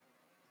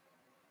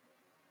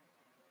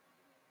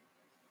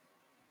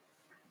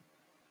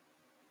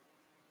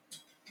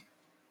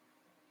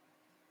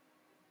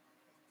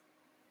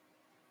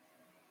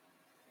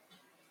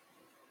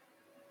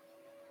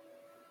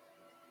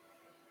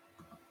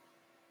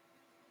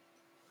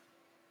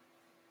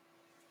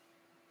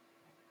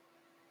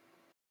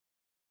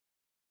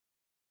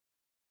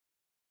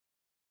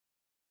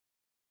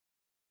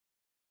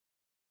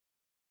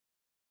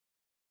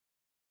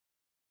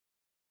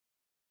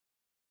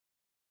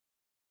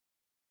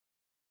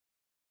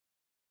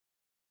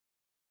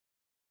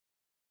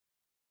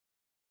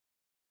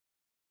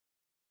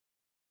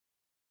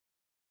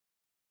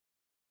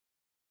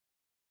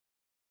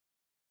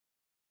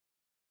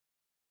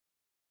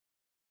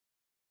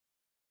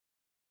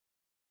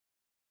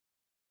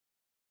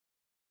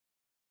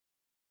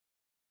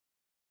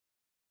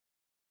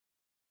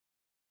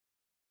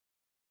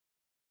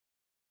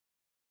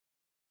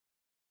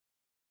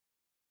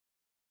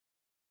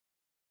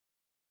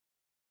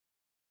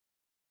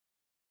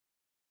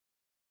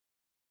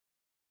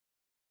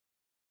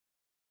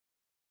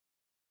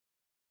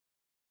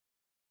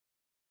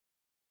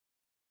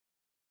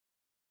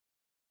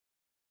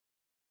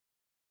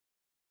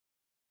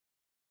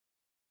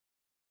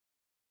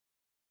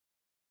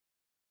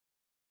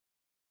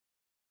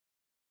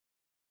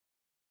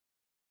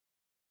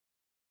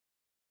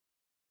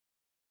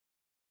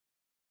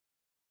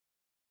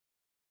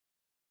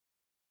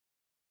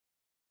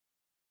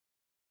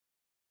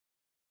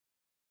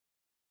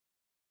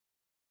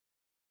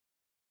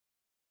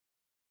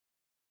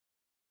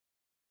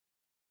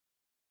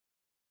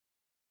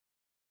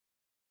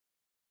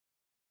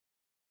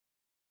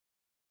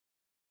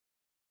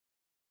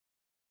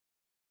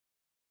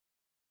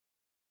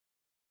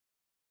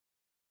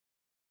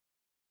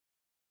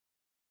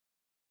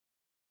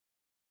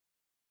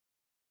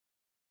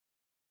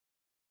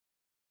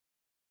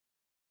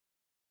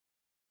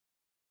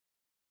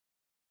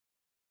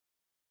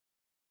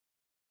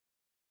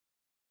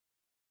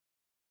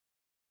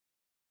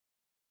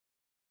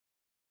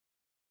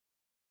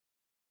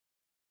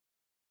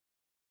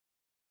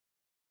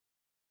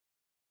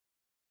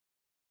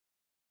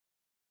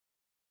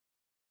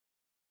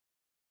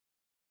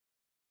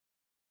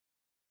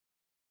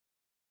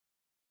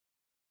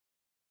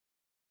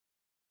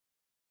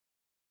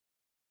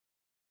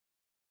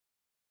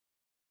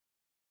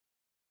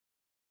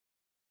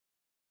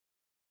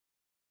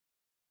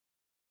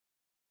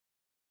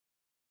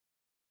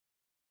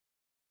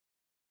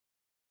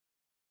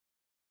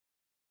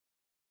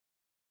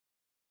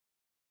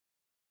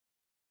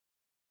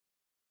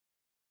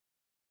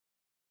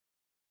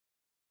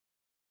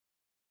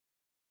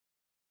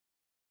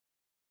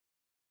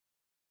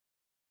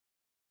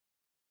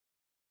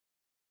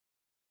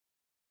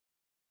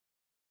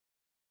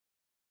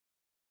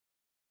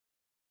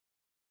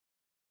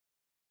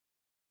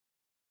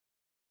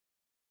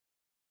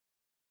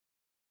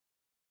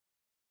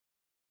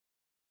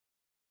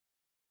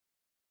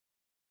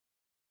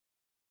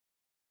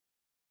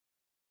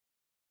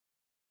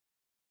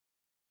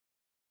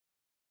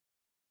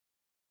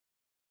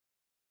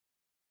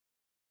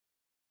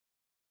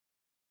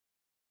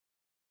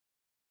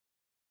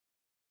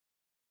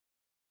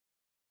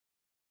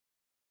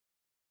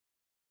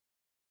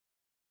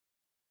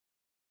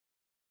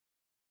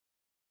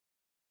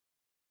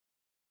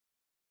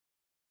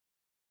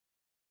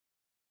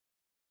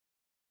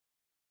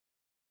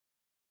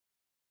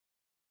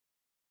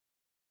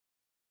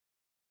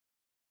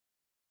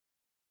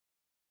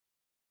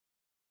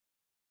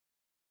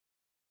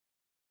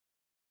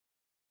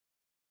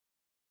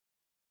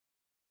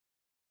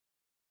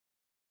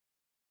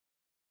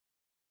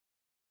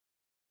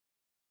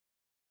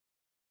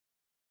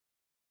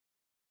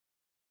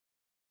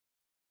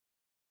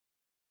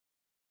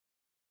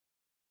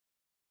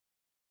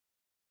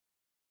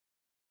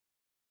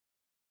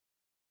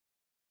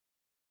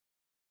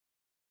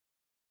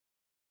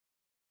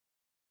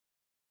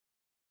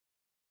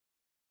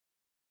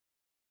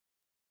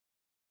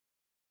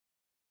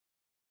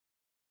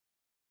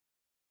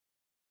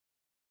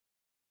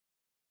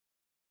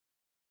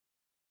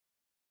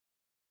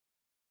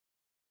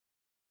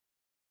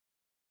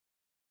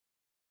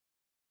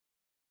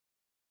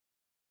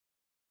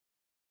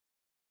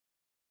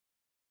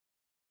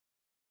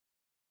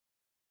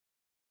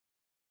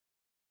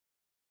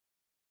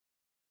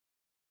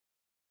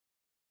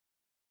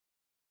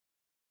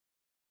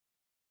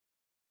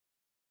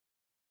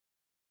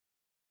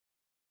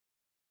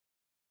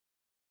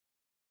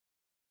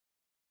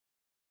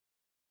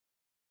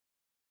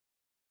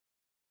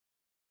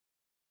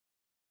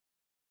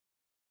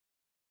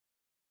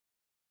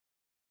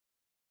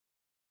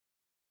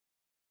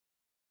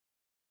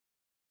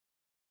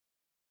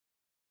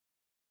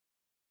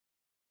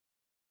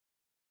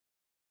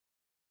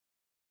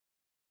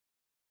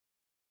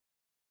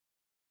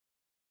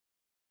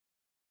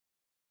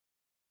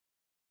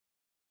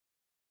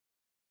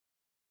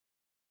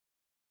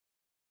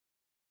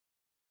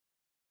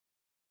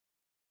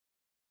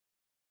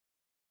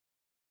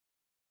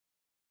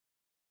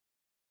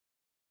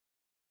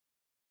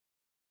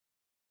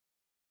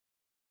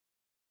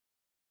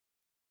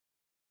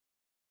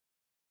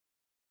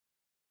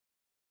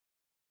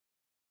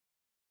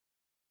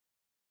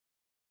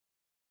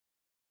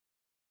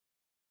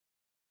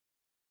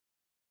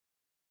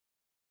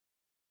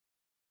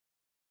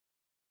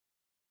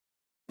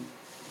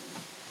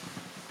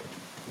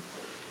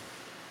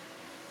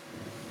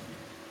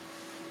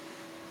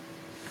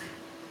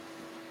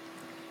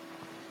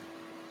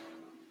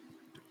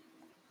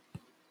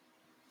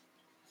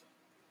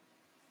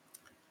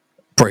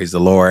Praise the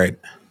Lord.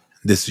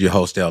 This is your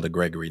host, Elder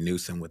Gregory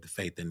Newsom with the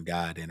Faith in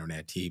God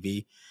Internet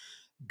TV.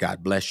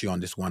 God bless you on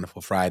this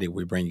wonderful Friday.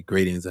 We bring you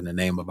greetings in the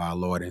name of our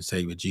Lord and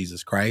Savior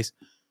Jesus Christ,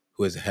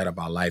 who is the head of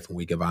our life. And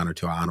we give honor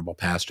to our honorable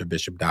pastor,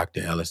 Bishop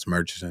Dr. Ellis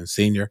Murchison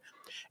Sr.,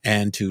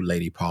 and to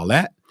Lady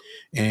Paulette,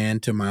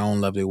 and to my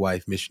own lovely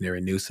wife,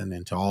 Missionary Newsom,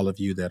 and to all of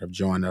you that have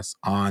joined us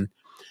on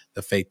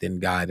the Faith in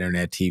God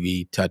Internet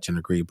TV Touch and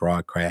Agree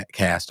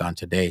broadcast on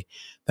today.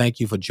 Thank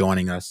you for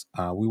joining us.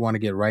 We want to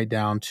get right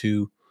down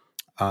to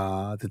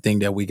the thing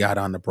that we got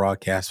on the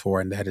broadcast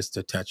for, and that is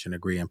to touch and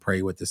agree and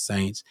pray with the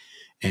saints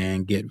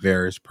and get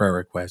various prayer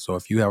requests. So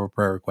if you have a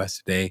prayer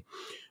request today,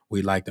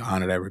 we'd like to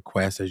honor that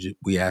request as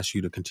we ask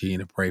you to continue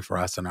to pray for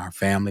us and our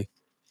family,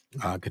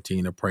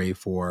 continue to pray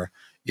for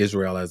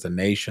Israel as a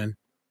nation.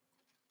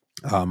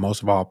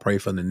 Most of all, pray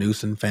for the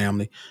Newsom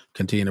family,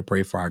 continue to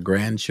pray for our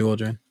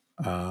grandchildren,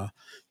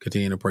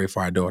 continue to pray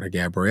for our daughter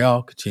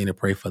Gabrielle, continue to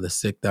pray for the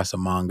sick that's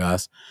among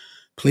us.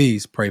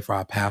 Please pray for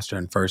our pastor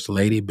and first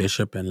lady,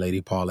 Bishop and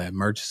Lady Paulette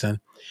Murchison,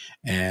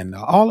 and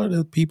all of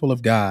the people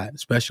of God,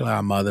 especially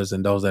our mothers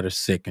and those that are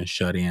sick and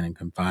shut in and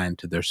confined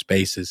to their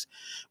spaces.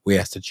 We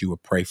ask that you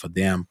would pray for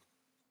them.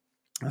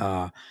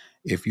 Uh,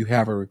 if you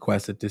have a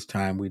request at this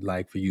time, we'd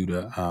like for you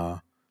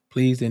to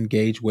please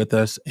engage with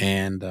us.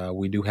 And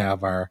we do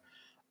have our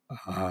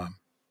uh,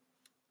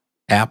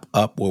 app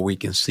up where we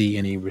can see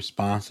any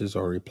responses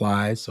or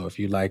replies. So if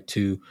you'd like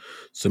to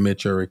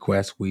submit your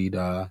request, we'd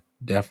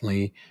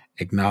definitely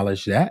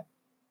acknowledge that.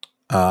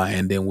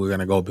 And then we're going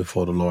to go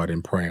before the Lord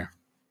in prayer.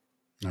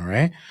 All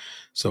right.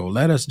 So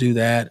let us do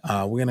that.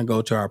 We're going to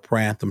go to our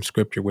prayer anthem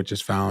scripture, which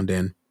is found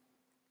in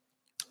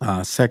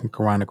 2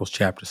 Chronicles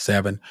chapter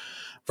 7,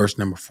 verse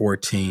number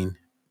 14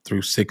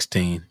 through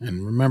 16.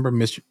 And remember,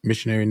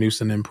 Missionary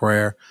Newsom in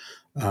prayer,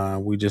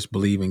 we just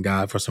believe in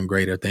God for some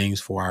greater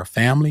things for our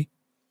family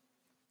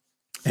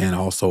and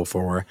also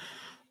for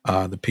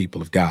the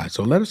people of God.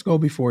 So let us go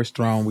before his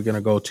throne. We're going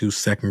to go to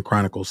 2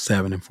 Chronicles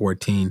 7 and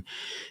 14.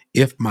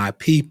 If my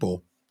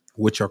people,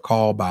 which are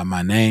called by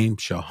my name,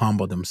 shall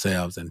humble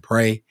themselves and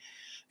pray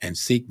and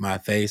seek my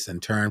face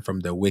and turn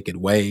from their wicked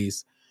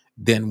ways,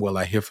 then will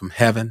I hear from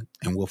heaven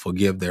and will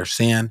forgive their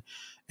sin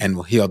and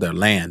will heal their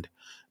land.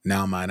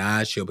 Now mine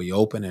eyes shall be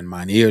open and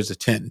mine ears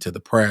attentive to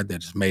the prayer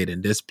that is made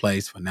in this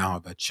place. For now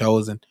have I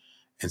chosen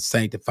and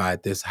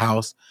sanctified this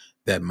house,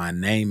 that my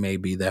name may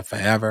be there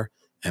forever,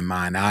 and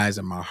mine eyes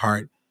and my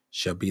heart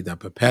shall be there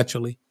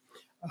perpetually.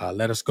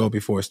 Let us go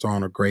before his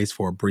throne of grace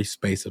for a brief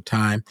space of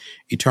time.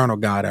 Eternal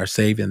God, our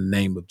Savior, in the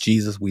name of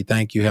Jesus, we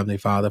thank you, Heavenly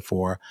Father,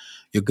 for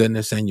your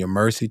goodness and your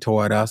mercy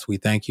toward us. We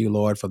thank you,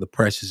 Lord, for the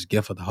precious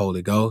gift of the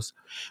Holy Ghost.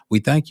 We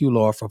thank you,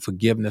 Lord, for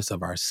forgiveness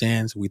of our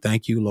sins. We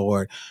thank you,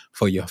 Lord,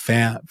 for your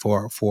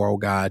oh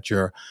God,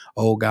 your,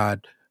 oh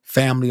God,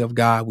 family of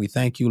God. We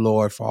thank you,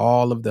 Lord, for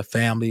all of the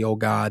family, oh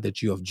God,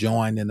 that you have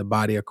joined in the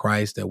body of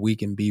Christ, that we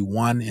can be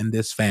one in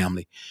this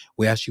family.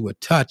 We ask you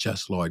would touch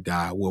us, Lord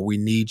God, where we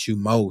need you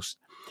most.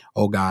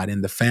 Oh God,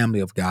 in the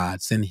family of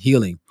God, send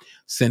healing,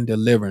 send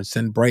deliverance,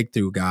 send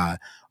breakthrough, God.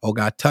 Oh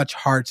God, touch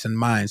hearts and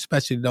minds,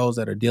 especially those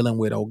that are dealing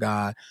with, oh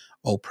God,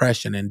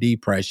 oppression and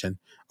depression.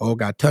 Oh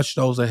God, touch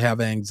those that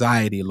have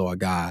anxiety, Lord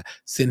God.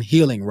 Send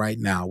healing right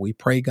now. We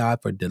pray, God,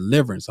 for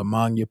deliverance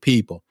among your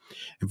people.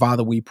 And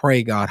Father, we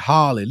pray, God,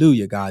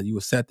 hallelujah, God, you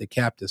will set the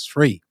captives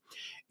free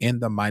in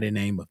the mighty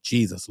name of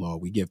Jesus,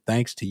 Lord. We give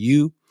thanks to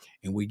you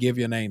and we give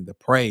your name the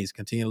praise.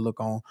 Continue to look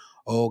on,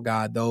 oh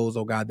God, those,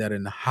 oh God, that are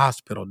in the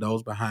hospital,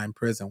 those behind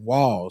prison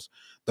walls,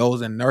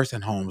 those in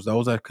nursing homes,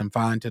 those that are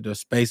confined to the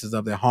spaces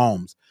of their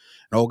homes.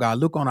 And oh God,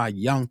 look on our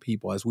young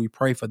people as we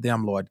pray for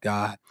them, Lord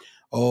God.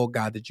 Oh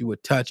God, that you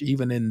would touch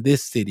even in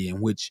this city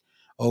in which,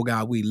 oh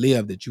God, we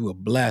live, that you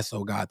would bless,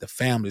 oh God, the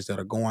families that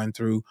are going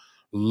through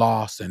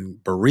loss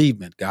and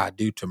bereavement, God,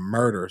 due to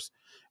murders,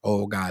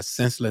 oh God,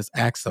 senseless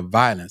acts of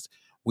violence.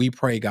 We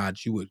pray, God,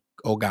 you would,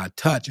 oh God,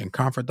 touch and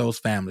comfort those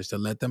families to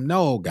let them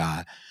know,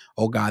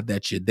 oh God,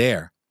 that you're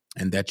there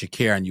and that you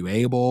care and you're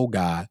able,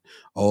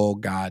 oh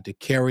God, to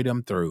carry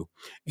them through.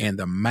 In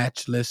the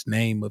matchless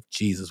name of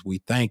Jesus,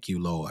 we thank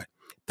you, Lord.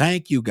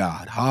 Thank you,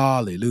 God.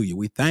 Hallelujah.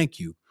 We thank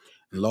you.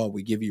 And Lord,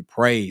 we give you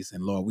praise.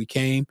 And Lord, we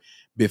came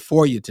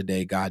before you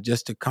today, God,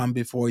 just to come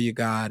before you,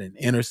 God, and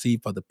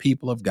intercede for the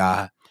people of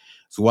God,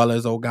 as well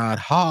as, oh God,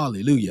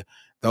 hallelujah,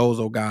 those,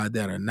 oh God,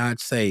 that are not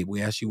saved.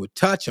 We ask you would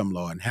touch them,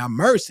 Lord, and have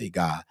mercy,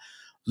 God.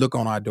 Look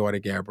on our daughter,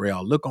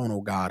 Gabrielle. Look on,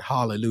 oh God,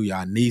 hallelujah,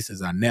 our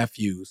nieces, our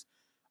nephews,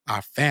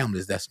 our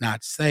families that's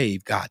not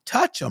saved. God,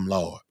 touch them,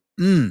 Lord,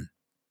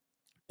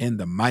 in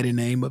the mighty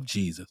name of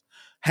Jesus.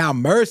 Have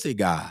mercy,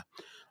 God.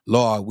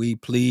 Lord, we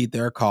plead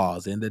their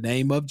cause in the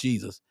name of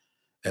Jesus.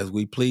 As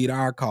we plead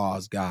our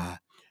cause, God,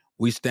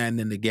 we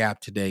stand in the gap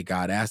today,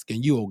 God,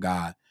 asking you, oh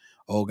God,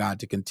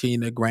 to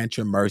continue to grant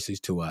your mercies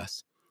to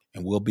us.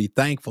 And we'll be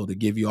thankful to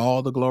give you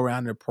all the glory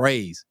and the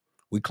praise.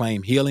 We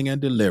claim healing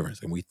and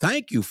deliverance, and we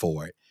thank you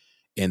for it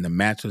in the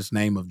matchless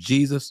name of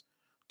Jesus,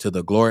 to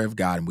the glory of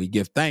God. And we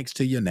give thanks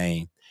to your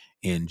name.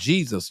 In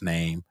Jesus'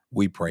 name,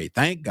 we pray.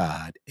 Thank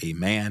God.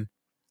 Amen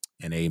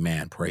and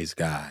amen. Praise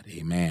God.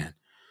 Amen.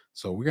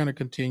 So we're going to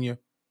continue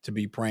to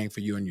be praying for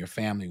you and your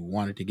family. We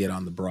wanted to get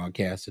on the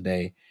broadcast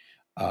today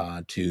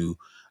to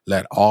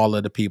let all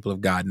of the people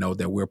of God know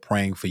that we're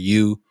praying for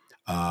you.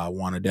 I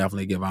want to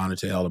definitely give honor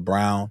to Elder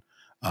Brown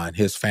and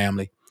his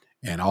family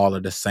and all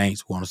of the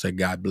saints. We want to say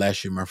God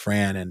bless you, my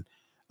friend, and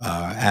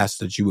ask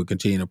that you would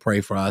continue to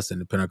pray for us in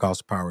the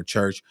Pentecostal Power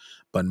Church.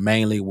 But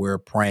mainly we're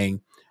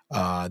praying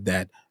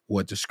that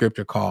what the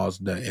scripture calls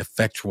the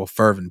effectual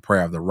fervent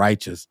prayer of the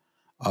righteous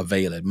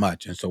availeth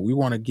much. And so we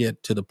want to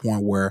get to the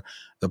point where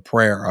the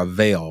prayer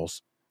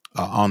avails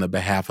on the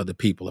behalf of the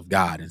people of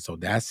God. And so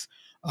that's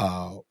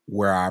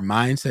where our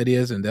mindset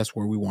is, and that's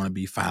where we want to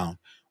be found.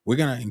 We're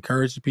going to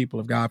encourage the people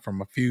of God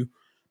from a few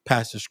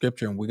passages of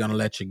scripture, and we're going to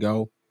let you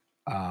go.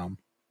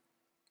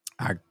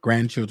 Our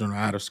grandchildren are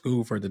out of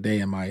school for the day,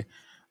 and my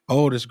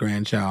oldest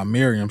grandchild,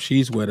 Miriam,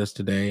 she's with us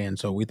today, and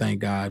so we thank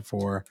God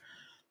for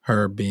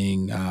her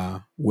being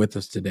with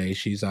us today.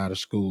 She's out of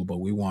school, but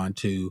we want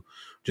to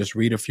just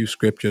read a few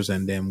scriptures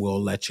and then we'll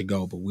let you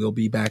go. But we'll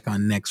be back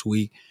on next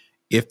week,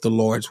 if the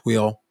Lord's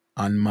will,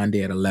 on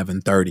Monday at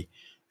 11:30.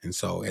 And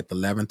so at the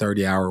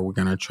 11:30 hour, we're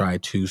going to try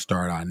to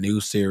start our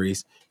new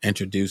series,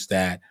 introduce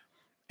that,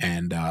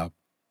 and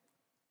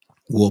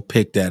we'll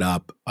pick that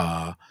up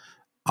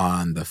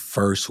on the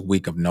first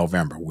week of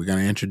November. We're going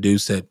to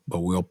introduce it,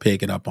 but we'll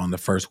pick it up on the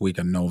first week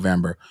of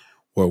November,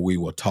 where we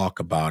will talk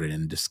about it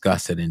and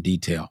discuss it in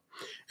detail.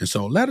 And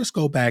so let us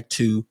go back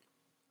to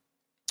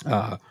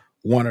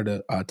one of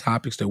the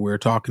topics that we're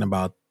talking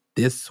about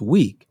this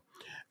week.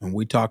 And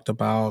we talked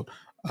about,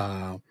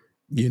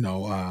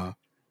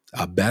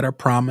 a better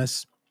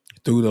promise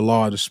through the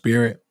law of the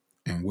Spirit.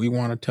 And we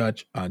want to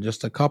touch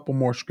just a couple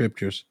more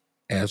scriptures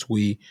as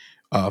we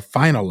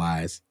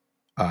finalize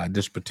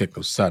this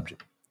particular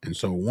subject. And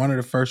so one of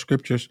the first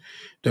scriptures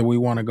that we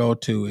want to go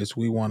to is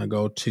we want to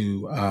go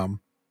to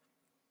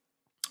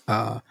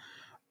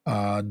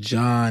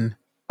John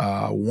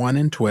 1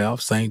 and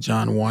 12, St.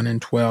 John 1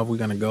 and 12. We're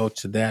going to go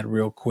to that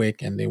real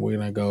quick, and then we're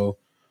going to go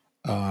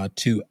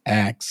to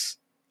Acts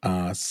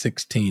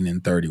 16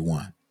 and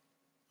 31.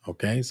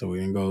 Okay, so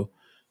we're going to go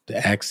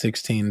to Acts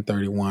 16 and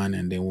 31,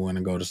 and then we're going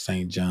to go to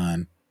St.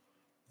 John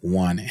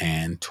 1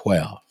 and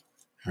 12. All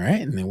right,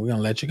 and then we're going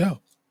to let you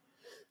go.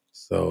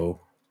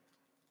 So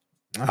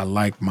I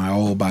like my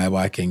old Bible.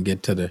 I can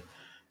get to the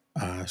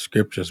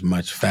scriptures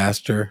much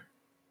faster.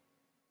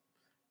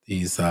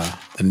 These the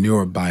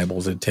newer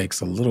Bibles, it takes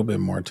a little bit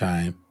more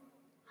time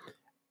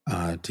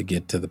to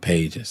get to the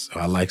pages. So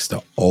I like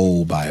the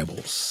old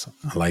Bibles.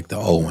 I like the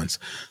old ones.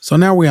 So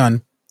now we're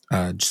on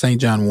St.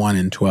 John 1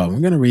 and 12.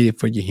 I'm going to read it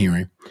for your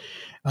hearing.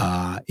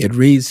 It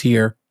reads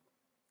here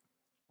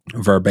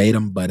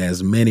verbatim, but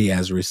as many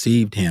as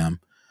received him,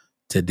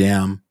 to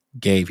them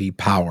gave he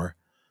power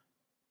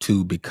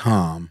to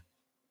become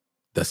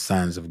the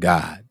sons of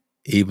God,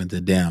 even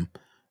to them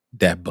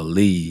that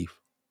believe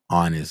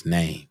on his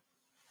name.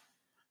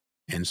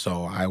 And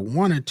so I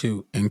wanted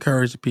to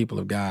encourage the people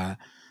of God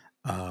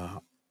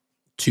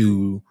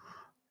to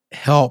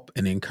help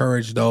and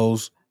encourage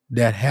those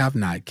that have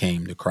not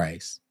came to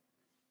Christ,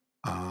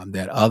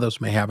 that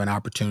others may have an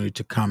opportunity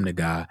to come to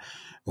God.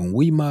 When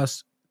we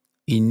must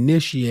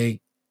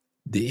initiate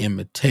the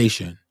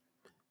invitation,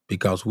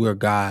 because we're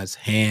God's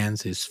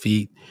hands, his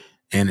feet,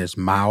 and his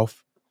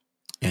mouth,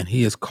 and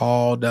he has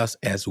called us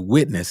as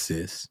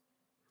witnesses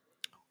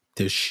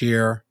to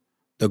share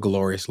the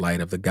glorious light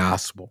of the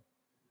gospel.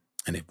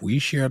 And if we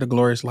share the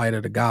glorious light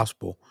of the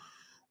gospel,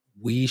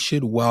 we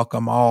should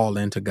welcome all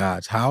into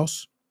God's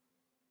house.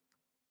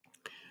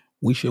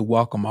 We should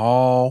welcome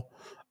all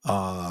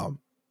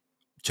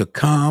to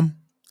come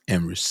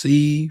and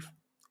receive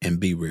and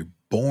be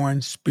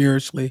reborn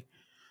spiritually,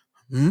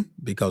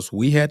 because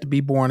we had to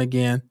be born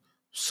again.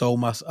 So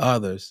must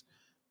others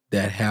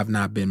that have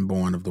not been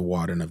born of the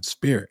water and of the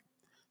Spirit,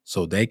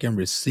 so they can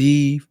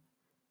receive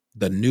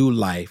the new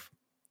life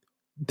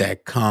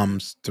that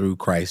comes through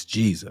Christ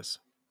Jesus.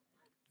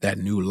 That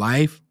new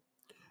life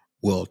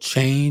will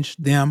change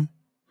them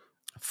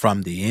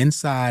from the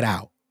inside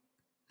out.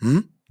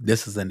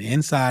 This is an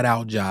inside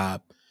out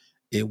job.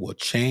 It will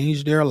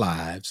change their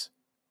lives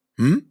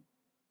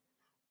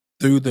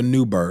through the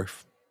new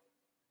birth,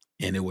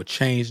 and it will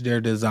change their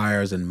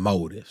desires and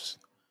motives.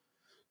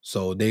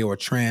 So they will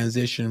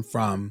transition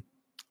from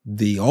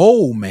the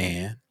old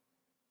man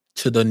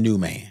to the new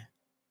man.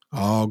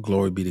 All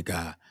glory be to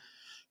God,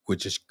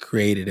 which is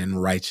created in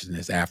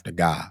righteousness after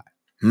God.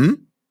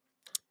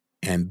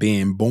 And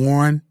being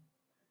born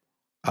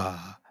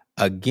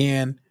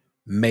again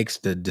makes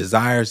the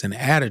desires and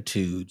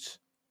attitudes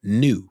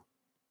new.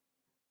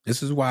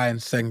 This is why in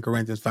 2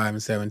 Corinthians 5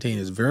 and 17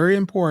 it's very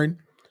important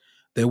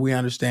that we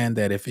understand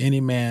that if any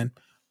man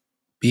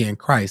be in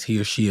Christ, he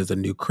or she is a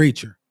new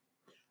creature.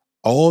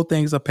 All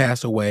things are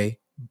passed away.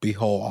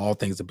 Behold, all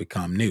things have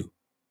become new.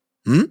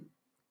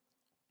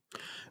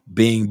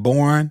 Being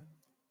born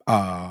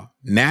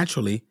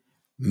naturally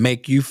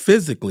make you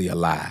physically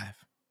alive,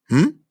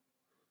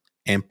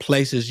 and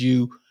places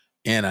you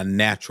in a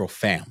natural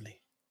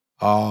family.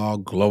 All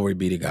glory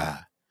be to God.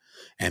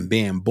 And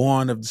being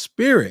born of the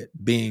Spirit,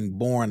 being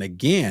born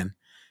again,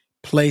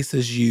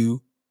 places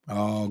you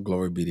Oh,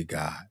 glory be to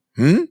God.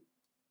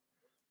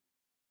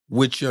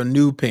 With your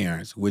new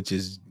parents, which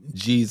is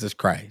Jesus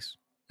Christ.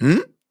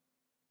 And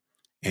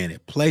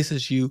it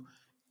places you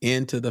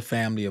into the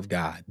family of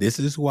God. This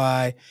is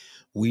why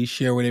we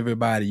share with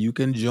everybody, you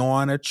can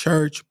join a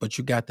church, but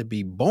you got to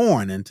be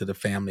born into the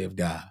family of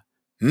God.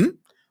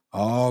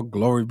 All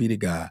glory be to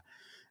God.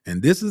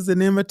 And this is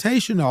an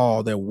invitation to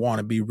all that want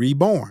to be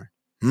reborn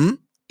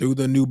through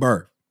the new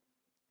birth.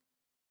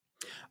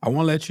 I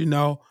want to let you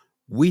know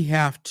we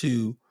have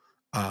to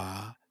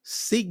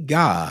seek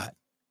God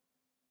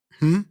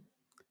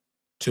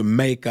to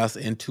make us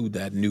into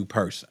that new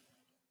person.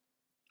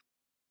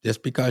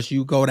 Just because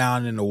you go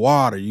down in the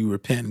water, you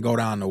repent and go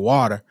down in the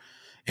water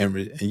and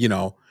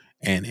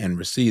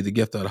receive the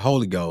gift of the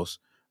Holy Ghost,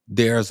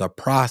 there's a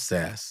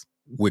process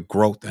with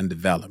growth and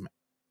development.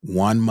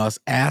 One must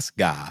ask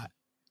God,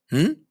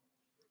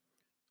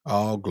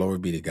 all glory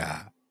be to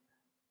God,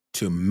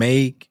 to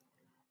make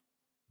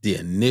the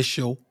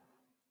initial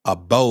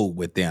abode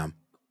with them.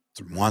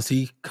 Once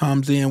he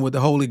comes in with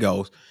the Holy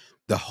Ghost,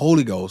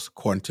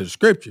 according to the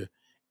scripture,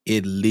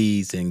 it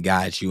leads and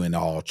guides you in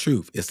all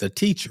truth. It's a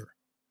teacher.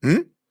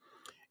 And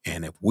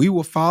if we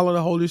will follow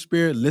the Holy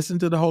Spirit, listen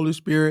to the Holy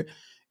Spirit,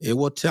 it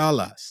will tell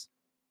us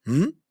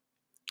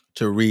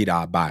to read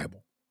our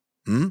Bible.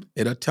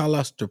 It'll tell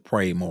us to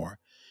pray more.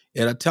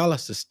 It'll tell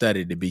us to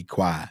study, to be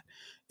quiet.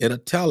 It'll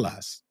tell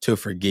us to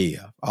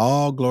forgive.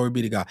 All glory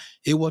be to God.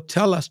 It will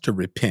tell us to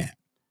repent.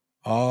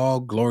 All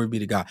glory be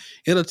to God.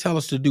 It'll tell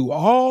us to do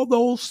all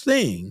those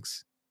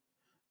things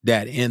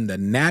that in the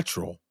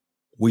natural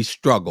we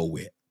struggle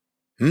with.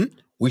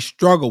 We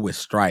struggle with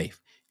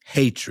strife,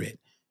 hatred,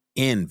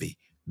 envy,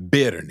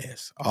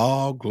 bitterness.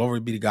 All glory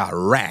be to God.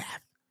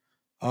 Wrath.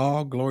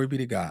 All glory be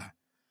to God.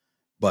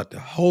 But the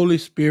Holy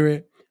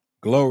Spirit,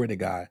 glory to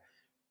God,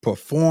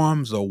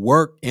 performs a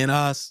work in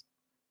us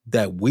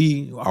that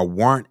we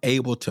weren't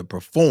able to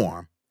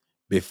perform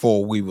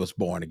before we was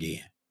born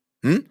again.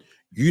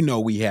 You know,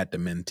 we had the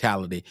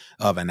mentality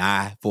of an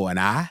eye for an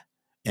eye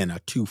and a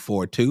tooth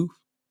for a tooth.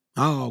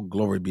 Oh,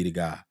 glory be to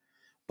God.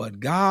 But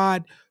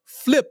God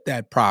flipped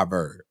that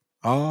proverb.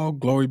 Oh,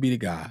 glory be to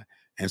God.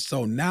 And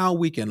so now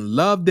we can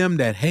love them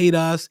that hate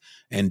us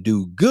and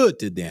do good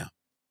to them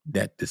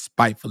that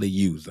despitefully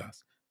use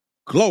us.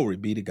 Glory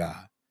be to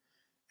God.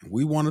 And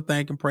we want to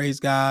thank and praise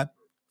God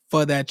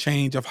for that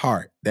change of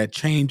heart, that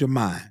change of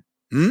mind.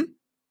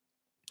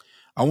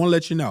 I want to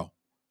let you know,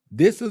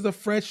 this is a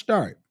fresh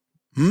start.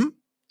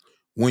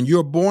 When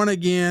you're born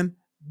again,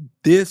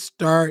 this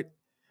start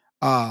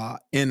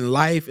in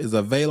life is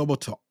available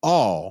to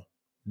all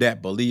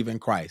that believe in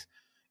Christ.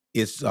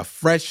 It's a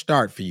fresh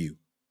start for you.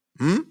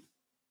 And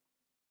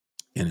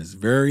it's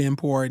very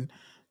important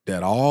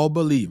that all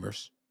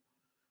believers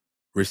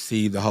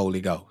receive the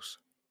Holy Ghost.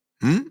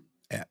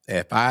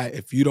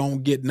 If you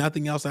don't get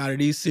nothing else out of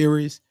these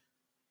series,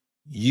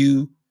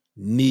 you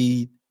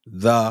need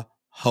the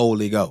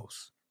Holy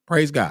Ghost.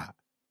 Praise God.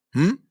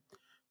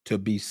 To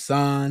be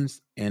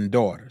sons and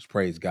daughters.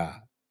 Praise God.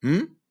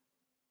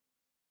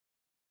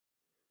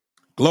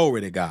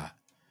 Glory to God.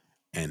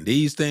 And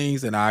these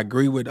things, and I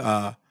agree with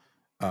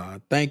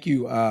thank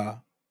you,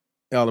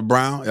 Elder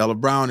Brown. Elder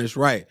Brown is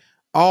right.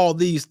 All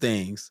these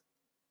things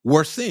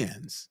were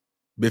sins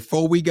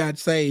before we got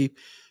saved.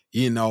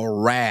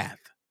 Wrath,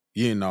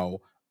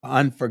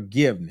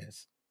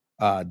 unforgiveness,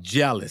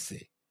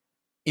 jealousy,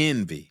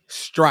 envy,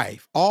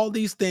 strife. All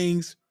these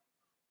things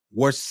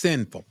were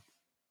sinful,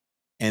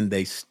 and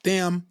they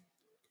stem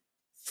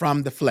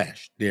from the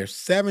flesh. There's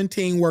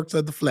 17 works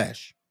of the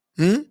flesh.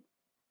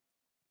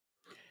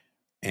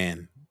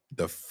 And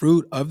the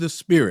fruit of the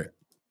Spirit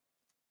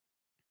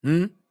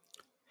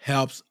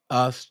helps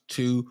us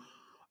to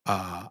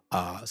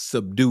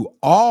subdue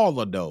all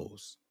of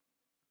those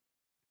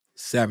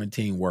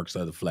 17 works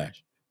of the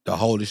flesh. The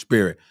Holy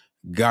Spirit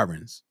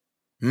governs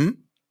the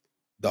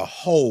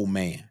whole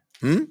man.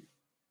 And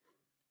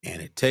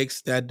it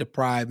takes that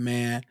deprived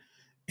man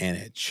and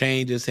it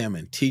changes him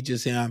and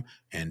teaches him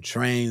and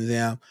trains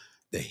him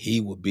that he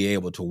will be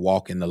able to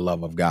walk in the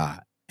love of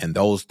God. And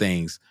those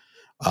things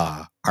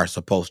are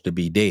supposed to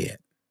be dead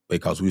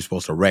because we're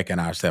supposed to reckon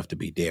ourselves to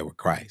be dead with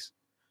Christ.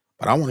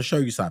 But I want to show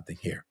you something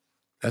here.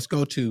 Let's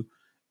go to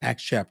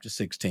Acts chapter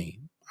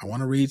 16. I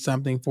want to read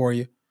something for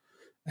you.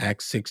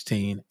 Acts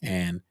 16,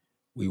 and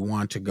we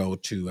want to go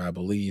to, I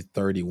believe,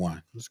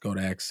 31. Let's go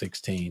to Acts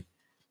 16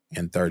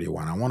 and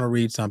 31. I want to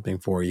read something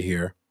for you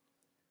here.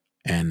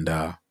 And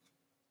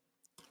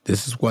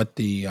this is what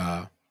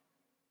the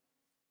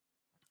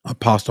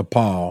Apostle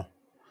Paul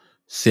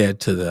said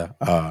to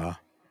the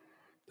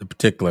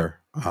particular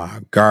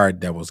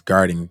guard that was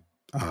guarding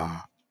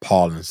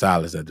Paul and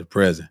Silas at the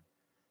prison.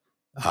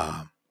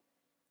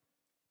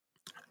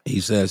 He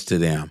says to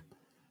them,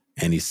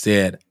 and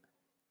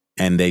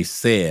they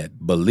said,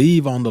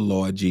 believe on the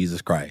Lord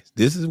Jesus Christ.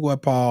 This is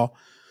what Paul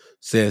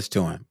says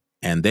to him.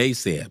 And they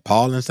said,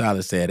 Paul and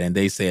Silas said, and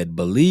they said,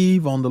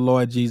 believe on the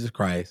Lord Jesus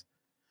Christ,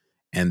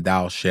 and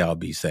thou shalt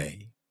be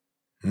saved.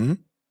 This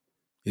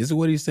is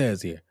what he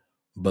says here.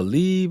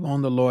 Believe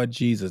on the Lord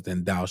Jesus,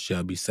 and thou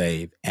shalt be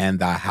saved, and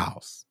thy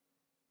house.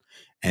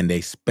 And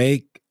they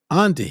spake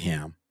unto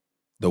him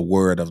the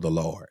word of the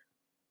Lord.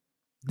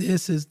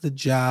 This is the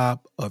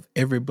job of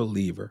every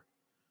believer,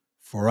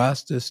 for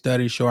us to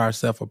study, show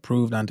ourselves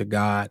approved unto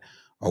God.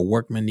 A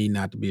workman need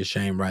not to be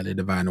ashamed, rightly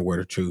dividing the word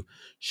of truth.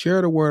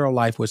 Share the word of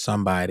life with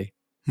somebody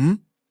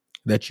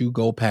that you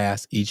go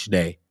past each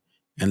day,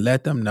 and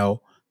let them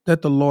know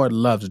that the Lord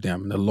loves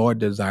them. The Lord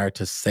desires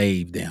to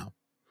save them.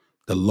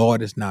 The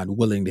Lord is not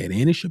willing that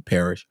any should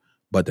perish,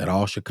 but that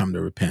all should come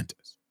to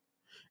repentance.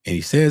 And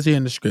he says here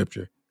in the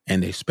scripture,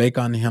 and they spake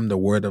unto him the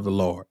word of the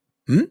Lord.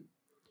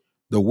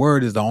 The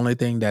word is the only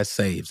thing that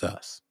saves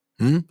us.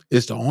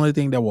 It's the only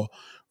thing that will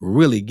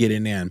really get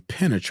in there and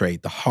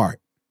penetrate the heart.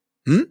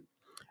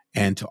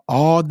 And to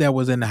all that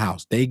was in the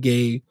house, they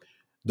gave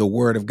the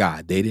word of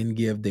God. They didn't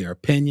give their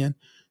opinion.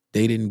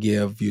 They didn't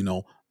give,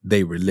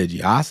 their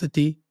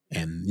religiosity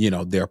and,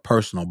 their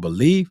personal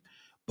belief,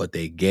 but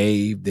they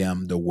gave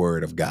them the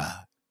word of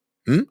God.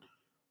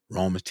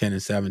 Romans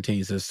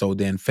 10:17 says, so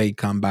then faith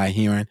come by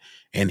hearing,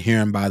 and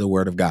hearing by the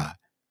word of God.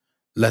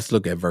 Let's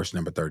look at verse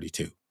number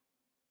 32.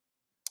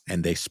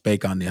 And they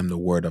spake unto him the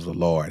word of the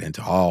Lord, and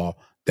to all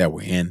that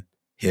were in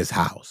his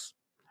house.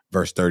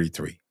 Verse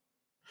 33.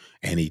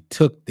 And he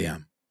took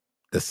them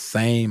the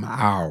same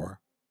hour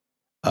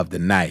of the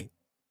night,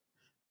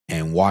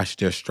 and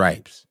washed their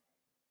stripes,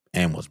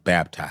 and was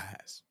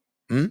baptized.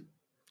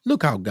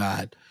 Look how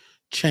God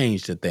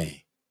changed the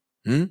thing.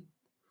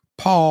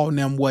 Paul and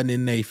them wasn't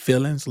in their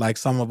feelings like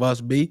some of us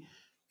be.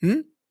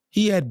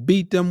 He had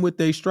beat them with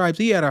their stripes.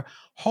 He had a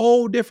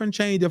whole different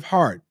change of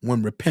heart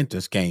when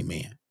repentance came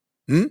in.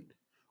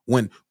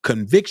 When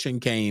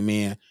conviction came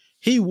in,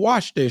 he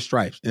washed their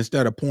stripes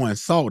instead of pouring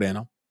salt in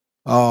them.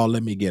 Oh,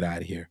 let me get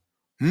out of here.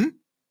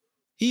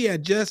 He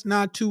had just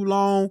not too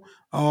long.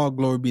 Oh,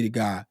 glory be to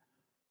God.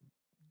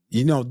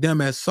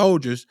 Them as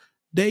soldiers,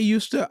 they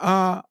used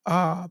to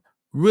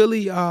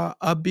really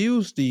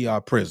abuse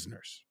the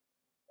prisoners.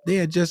 They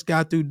had just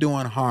got through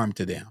doing harm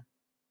to them.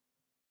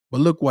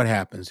 But look what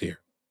happens here.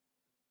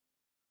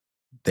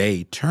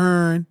 They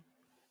turn,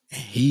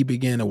 and he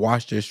began to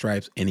wash their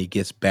stripes, and he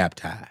gets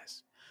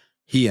baptized.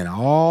 He in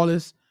all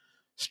his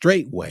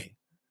straight way.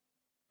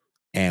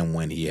 And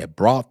when he had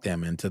brought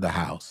them into the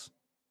house,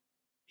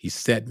 he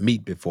set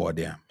meat before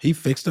them. He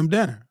fixed them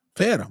dinner,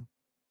 fed them,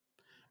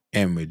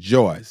 and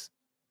rejoiced,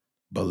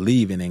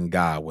 believing in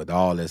God with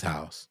all his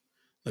house.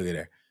 Look at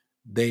that.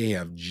 They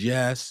have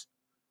just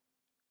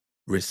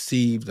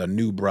received a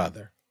new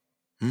brother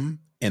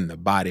in the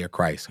body of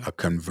Christ, a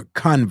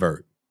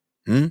convert.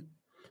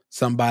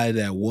 Somebody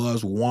that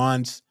was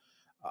once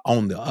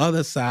on the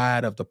other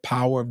side of the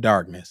power of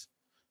darkness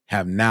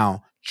have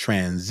now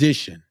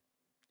transitioned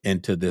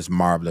into this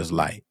marvelous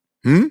light.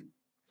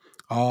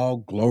 All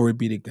glory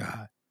be to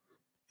God.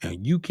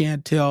 And you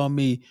can't tell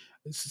me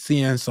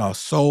seeing a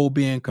soul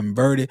being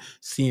converted,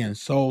 seeing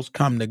souls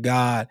come to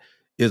God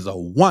is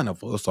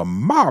it's a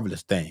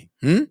marvelous thing.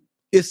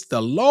 It's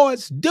the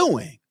Lord's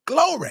doing.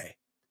 Glory.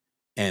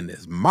 And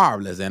it's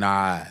marvelous in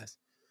our eyes.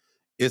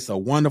 It's a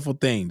wonderful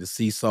thing to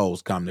see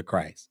souls come to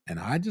Christ. And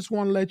I just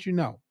want to let you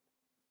know,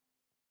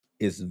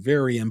 it's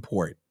very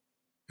important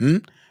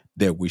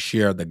that we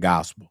share the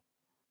gospel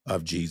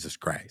of Jesus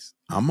Christ.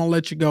 I'm going to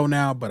let you go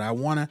now, but I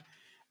want to,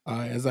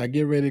 as I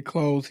get ready to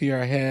close here,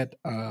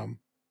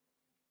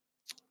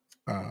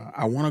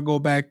 I want to go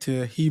back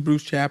to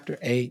Hebrews chapter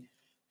 8,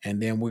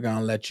 and then we're going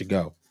to let you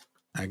go.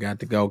 I got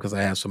to go because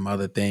I have some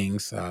other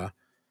things that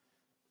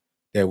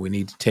we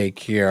need to take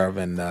care of,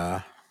 and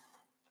I'm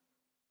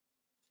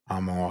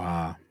going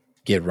to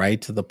get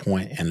right to the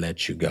point and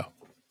let you go.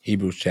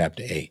 Hebrews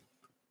chapter 8.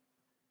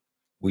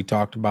 We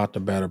talked about the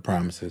better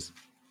promises.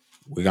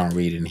 We're going to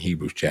read it in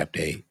Hebrews chapter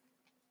 8.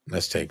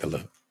 Let's take a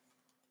look.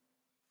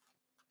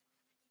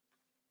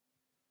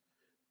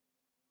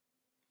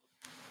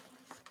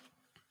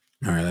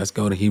 All right, let's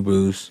go to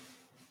Hebrews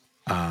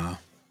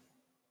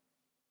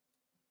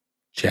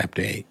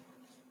chapter 8.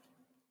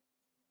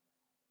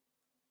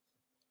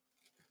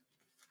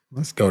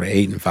 Let's go to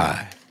 8 and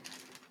 5.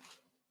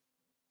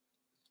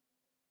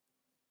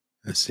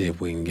 Let's see if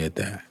we can get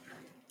that.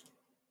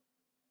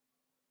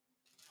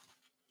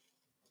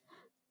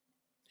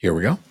 Here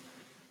we go.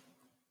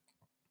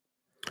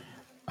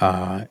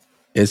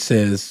 It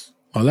says,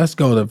 well, let's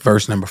go to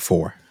verse number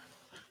 4,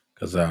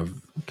 because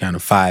kind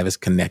of 5 is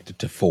connected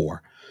to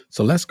 4.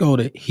 So let's go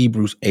to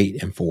Hebrews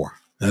 8 and 4.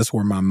 That's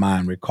where my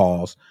mind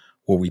recalls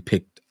where we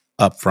picked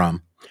up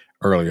from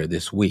earlier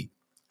this week.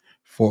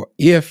 For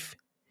if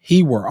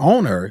he were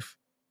on earth,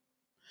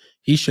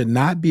 he should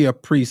not be a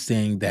priest,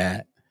 saying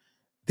that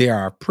there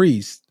are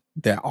priests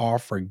that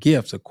offer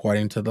gifts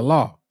according to the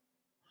law,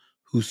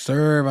 who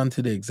serve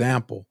unto the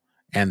example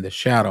and the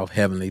shadow of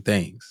heavenly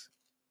things,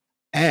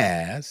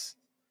 as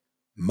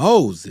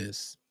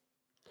Moses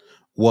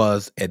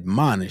was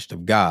admonished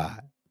of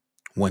God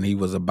when he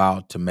was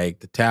about to make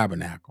the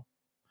tabernacle.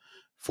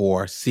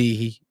 For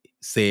see,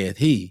 said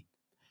he,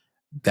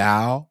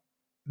 thou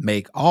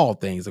make all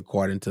things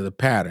according to the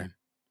pattern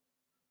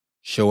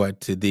show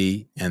it to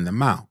thee in the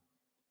mount.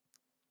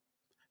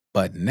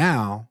 But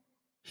now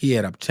he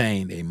had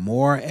obtained a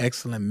more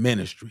excellent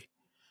ministry,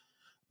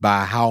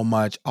 by how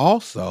much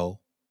also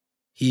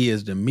he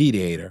is the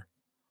mediator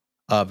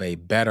of a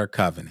better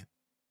covenant.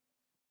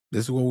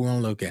 This is what we're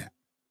going to look at,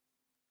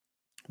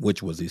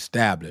 which was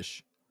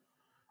established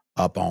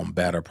upon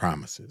better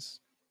promises.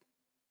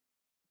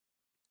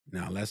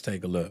 Now let's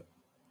take a look.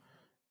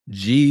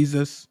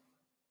 Jesus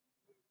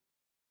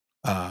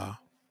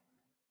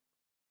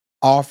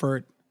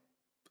offered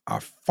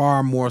a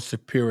far more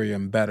superior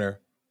and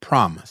better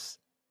promise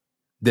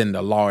than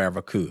the law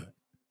ever could.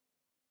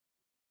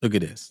 Look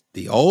at this.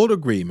 The old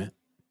agreement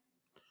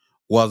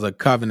was a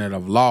covenant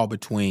of law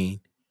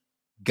between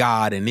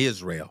God and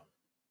Israel.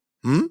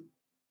 Look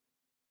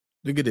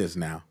at this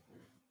now.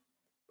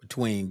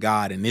 Between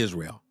God and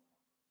Israel.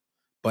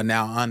 But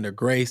now under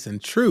grace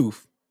and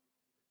truth,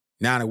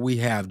 now that we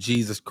have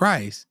Jesus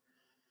Christ,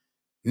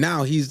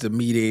 now he's the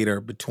mediator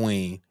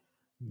between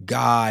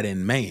God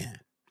and man.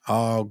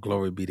 All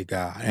glory be to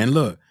God. And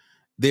look,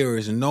 there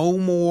is no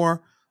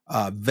more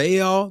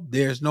veil.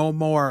 There's no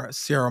more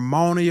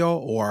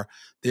ceremonial, or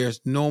there's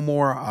no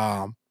more,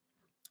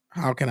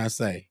 how can I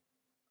say,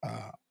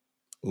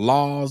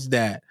 laws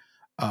that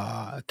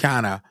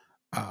kind of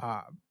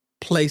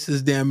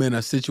places them in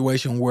a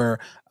situation where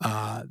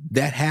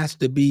that has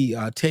to be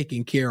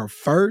taken care of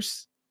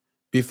first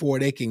before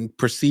they can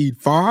proceed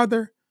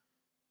farther.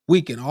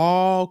 We can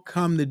all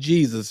come to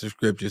Jesus, the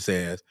scripture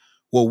says.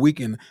 Well, we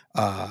can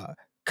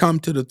come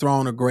to the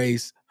throne of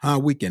grace.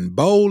 We can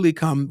boldly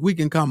come. We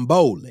can come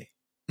boldly.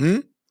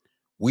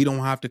 We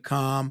don't have to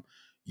come,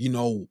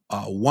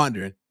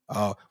 wondering,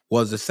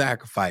 was the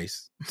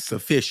sacrifice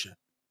sufficient?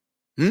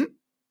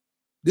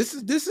 This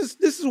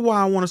is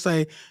why I want to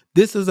say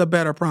this is a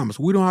better promise.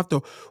 We don't have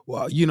to,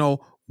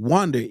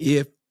 wonder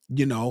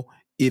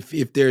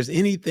if there's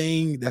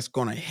anything that's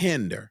going to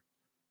hinder,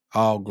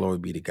 all glory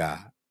be to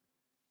God,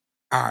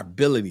 our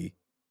ability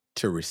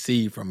to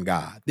receive from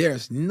God.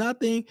 There's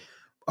nothing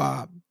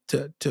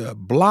to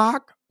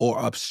block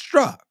or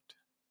obstruct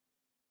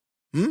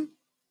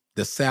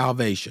the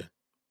salvation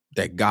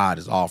that God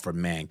has offered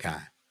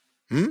mankind.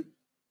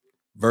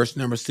 Verse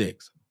number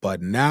 6.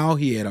 But now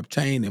he had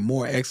obtained a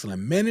more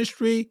excellent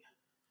ministry,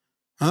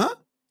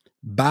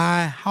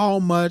 by how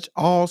much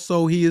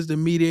also he is the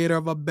mediator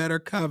of a better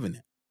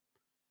covenant,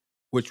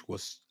 which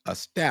was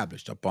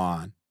established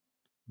upon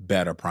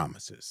better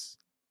promises.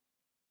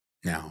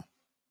 Now,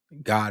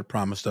 God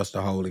promised us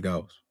the Holy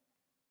Ghost.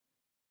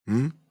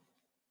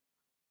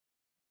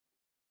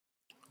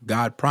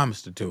 God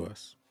promised it to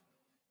us.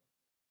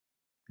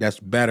 That's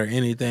better than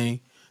anything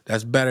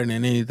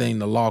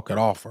the law could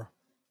offer.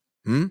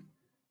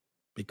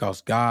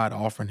 Because God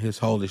offering his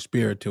Holy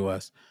Spirit to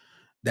us,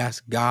 that's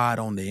God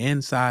on the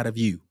inside of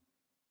you.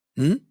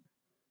 You're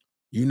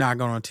not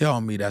going to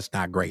tell me that's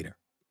not greater.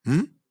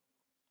 And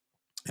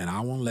I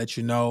want to let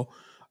you know,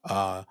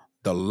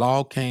 the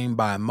law came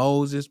by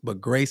Moses,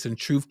 but grace and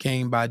truth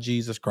came by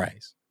Jesus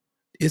Christ.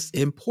 It's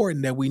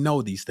important that we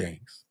know these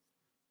things.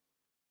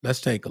 Let's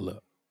take a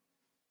look.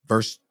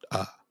 Verse,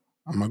 I'm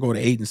going to go to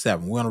 8 and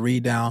 7. We're going to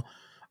read down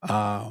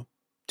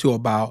to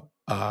about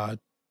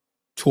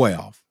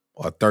 12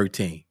 or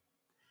 13.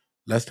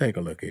 Let's take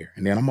a look here,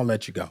 and then I'm going to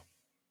let you go.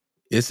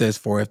 It says,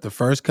 for if the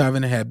first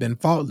covenant had been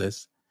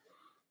faultless,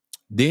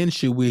 then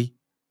should we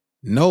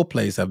no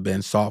place have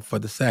been sought for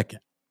the second.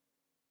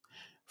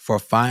 For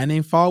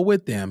finding fault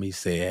with them, he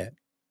said,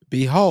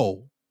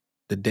 behold,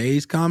 the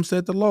days come,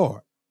 said the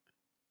Lord,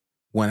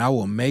 when I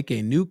will make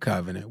a new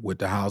covenant with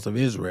the house of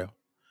Israel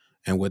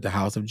and with the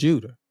house of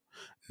Judah,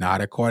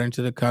 not according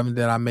to the covenant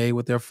that I made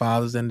with their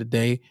fathers in the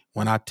day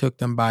when I took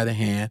them by the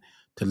hand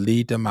to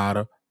lead them out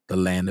of the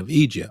land of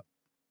Egypt,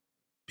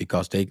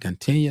 because they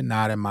continue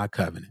not in my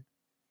covenant.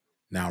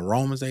 Now,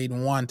 Romans 8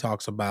 and 1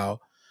 talks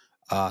about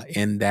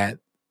in that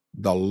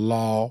the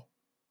law,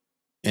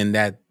 in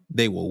that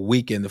they were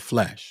weak in the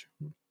flesh.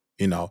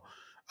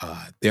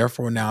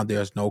 Therefore now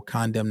there's no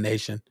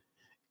condemnation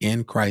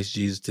in Christ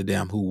Jesus to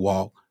them who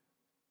walk,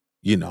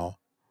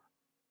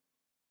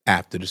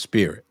 after the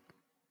Spirit.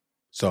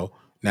 So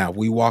now if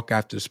we walk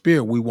after the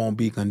Spirit, we won't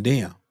be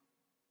condemned.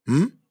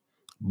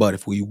 But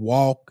if we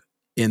walk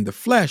in the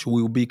flesh,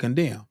 we will be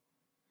condemned.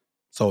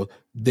 So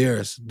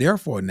there's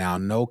therefore now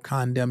no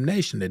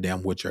condemnation to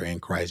them which are in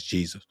Christ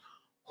Jesus,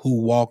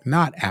 who walk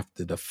not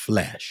after the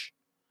flesh,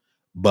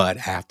 but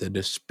after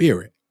the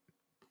Spirit.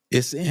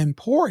 It's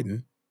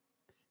important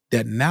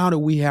that now that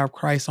we have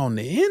Christ on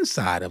the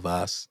inside of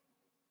us,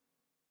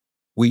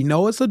 we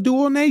know it's a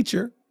dual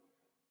nature.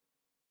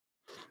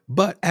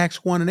 But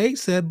Acts 1 and 8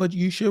 said, but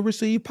you should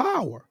receive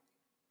power.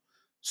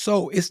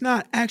 So it's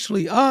not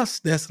actually us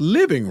that's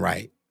living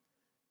right.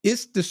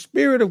 It's the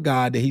Spirit of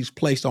God that he's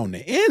placed on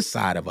the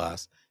inside of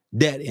us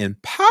that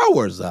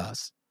empowers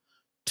us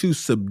to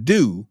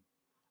subdue,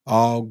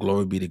 all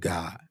glory be to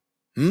God,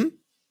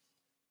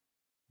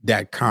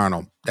 that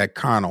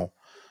carnal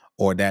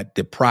or that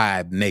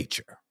deprived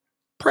nature.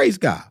 Praise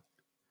God.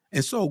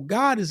 And so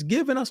God has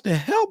given us the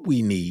help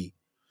we need,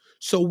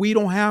 so we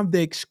don't have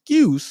the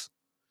excuse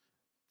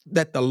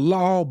that the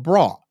law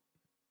brought.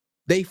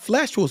 Their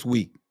flesh was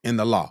weak in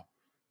the law.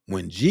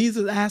 When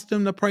Jesus asked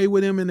them to pray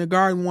with him in the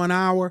garden 1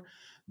 hour,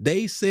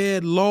 they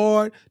said,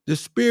 Lord, the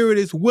spirit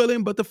is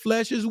willing, but the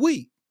flesh is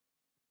weak.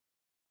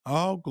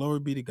 Oh, glory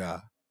be to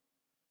God.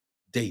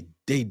 They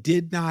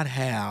did not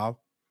have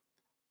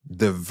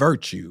the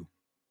virtue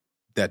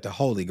that the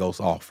Holy Ghost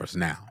offers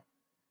now.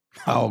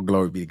 Oh,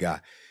 glory be to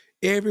God.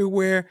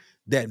 Everywhere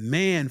that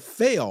man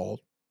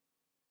failed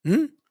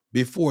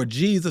before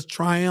Jesus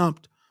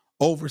triumphed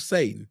over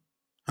Satan,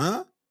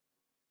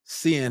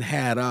 sin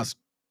had us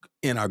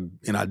in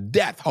a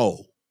death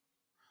hole.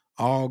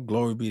 All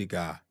glory be to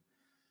God.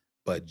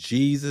 But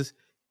Jesus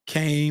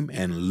came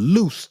and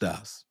loosed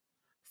us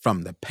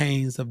from the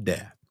pains of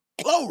death.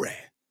 Glory.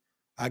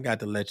 I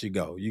got to let you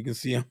go. You can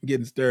see I'm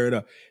getting stirred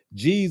up.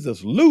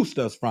 Jesus loosed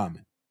us from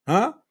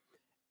it.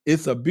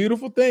 It's a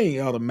beautiful thing,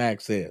 Elder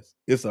Max says.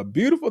 It's a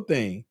beautiful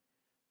thing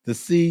to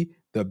see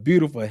the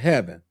beautiful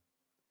heaven.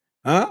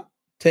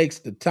 Takes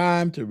the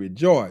time to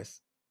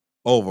rejoice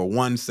over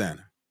one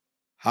sinner.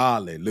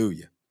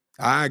 Hallelujah.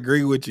 I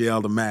agree with you,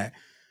 Elder Mac.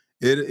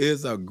 It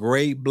is a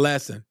great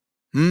blessing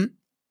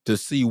to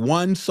see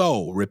one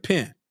soul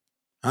repent,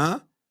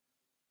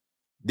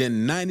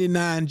 than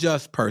 99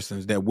 just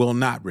persons that will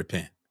not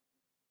repent.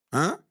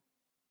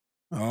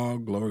 Oh,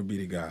 glory be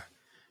to God.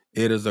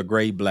 It is a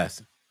great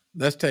blessing.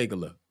 Let's take a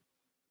look.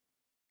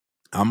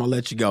 I'm going to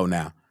let you go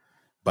now.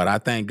 But I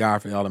thank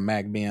God for Elder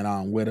Mac being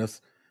on with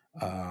us.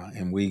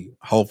 And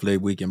hopefully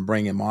we can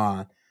bring him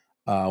on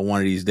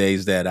one of these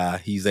days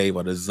that he's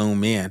able to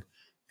zoom in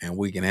and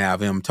we can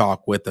have him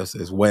talk with us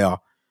as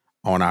well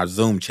on our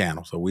Zoom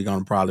channel. So we're going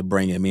to probably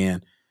bring him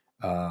in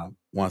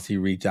once he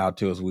reach out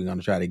to us. We're going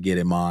to try to get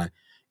him on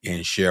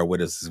and share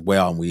with us as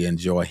well. And we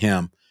enjoy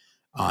him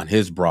on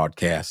his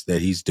broadcast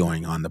that he's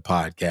doing on the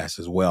podcast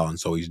as well. And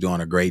so he's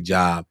doing a great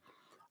job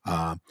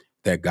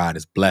that God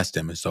has blessed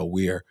him. And so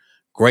we're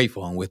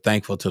grateful and we're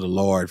thankful to the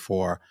Lord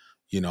for,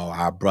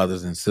 our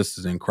brothers and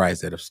sisters in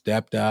Christ that have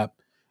stepped up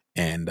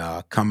and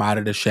come out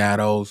of the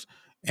shadows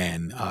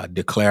and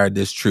declared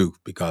this truth,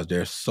 because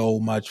there's so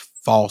much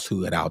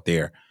falsehood out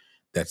there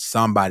that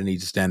somebody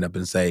needs to stand up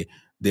and say,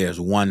 there's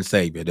one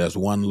Savior, there's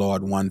one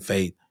Lord, one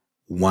faith,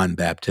 one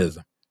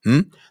baptism.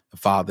 The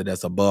Father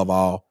that's above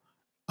all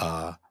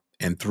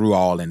and through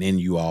all and in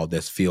you all,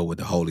 that's filled with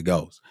the Holy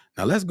Ghost.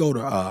 Now let's go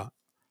to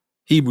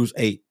Hebrews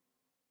 8.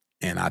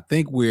 And I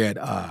think we're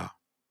at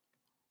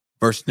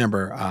verse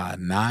number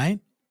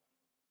 9.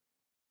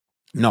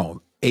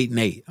 No, 8 and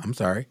 8. I'm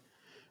sorry.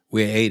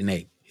 We're at 8 and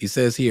 8. He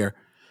says here,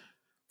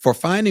 for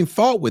finding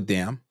fault with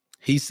them,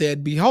 he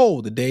said,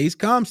 behold, the days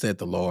come, said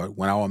the Lord,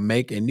 when I will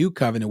make a new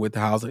covenant with the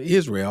house of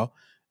Israel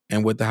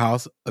and with the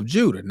house of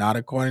Judah, not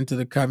according to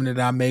the covenant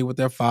I made with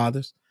their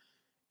fathers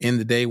in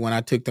the day when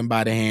I took them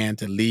by the hand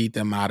to lead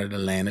them out of the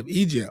land of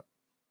Egypt,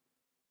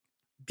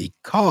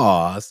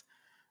 because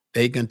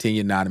they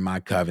continued not in my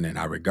covenant.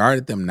 I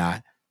regarded them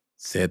not,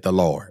 said the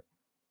Lord.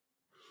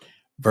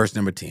 Verse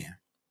number 10,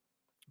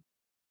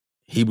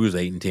 Hebrews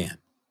 8 and 10.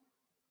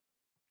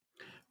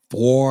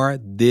 For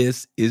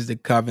this is the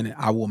covenant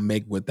I will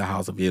make with the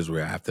house of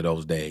Israel after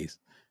those days,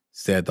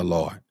 said the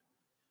Lord.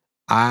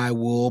 I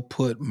will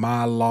put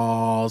my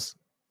laws,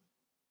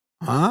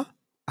 I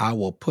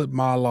will put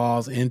my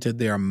laws into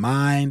their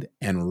mind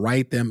and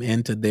write them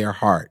into their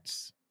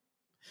hearts.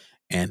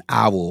 And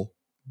I will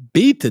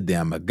be to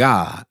them a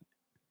God,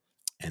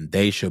 and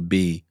they shall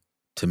be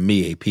to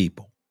me a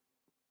people.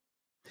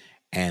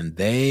 And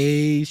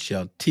they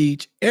shall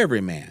teach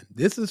every man.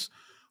 This is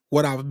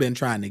what I've been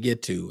trying to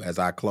get to as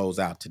I close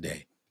out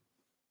today.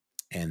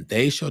 And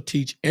they shall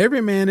teach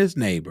every man his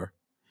neighbor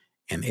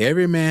and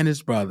every man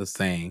his brother,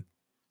 saying,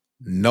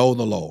 know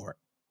the Lord.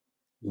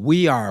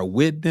 We are a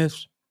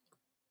witness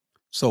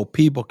so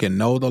people can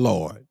know the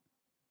Lord.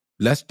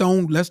 Let's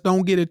don't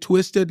get it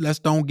twisted. Let's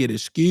don't get it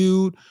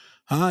skewed.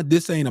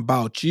 This ain't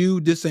about you.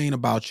 This ain't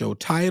about your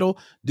title.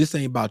 This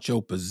ain't about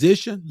your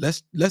position.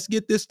 Let's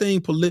get this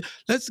thing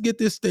let's get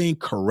this thing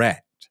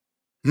correct.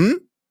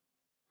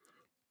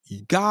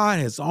 God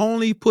has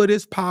only put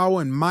his power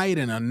and might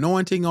and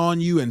anointing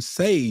on you and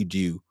saved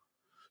you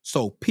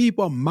so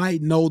people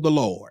might know the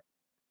Lord.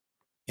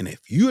 And if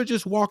you're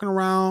just walking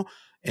around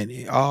and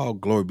oh,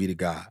 glory be to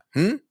God,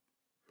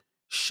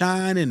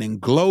 shining and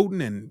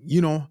gloating and,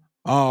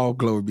 oh,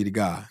 glory be to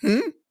God,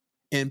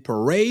 and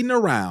parading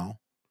around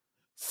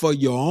for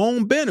your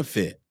own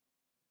benefit.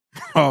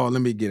 Oh,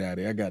 let me get out of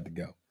here. I got to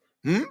go.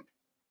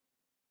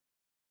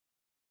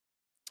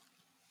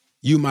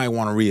 You might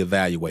want to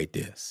reevaluate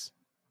this.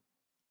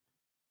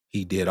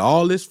 He did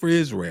all this for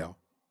Israel.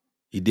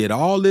 He did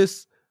all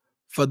this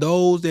for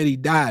those that he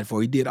died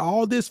for. He did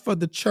all this for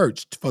the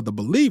church, for the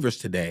believers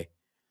today,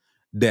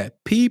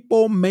 that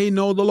people may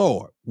know the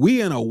Lord.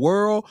 We in a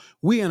world,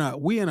 we in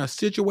a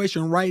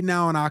situation right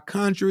now in our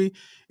country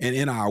and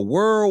in our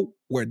world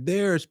where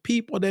there's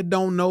people that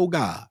don't know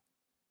God.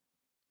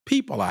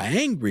 People are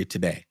angry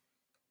today.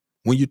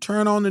 When you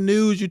turn on the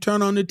news, you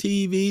turn on the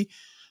TV,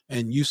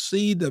 and you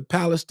see the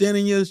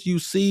Palestinians, you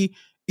see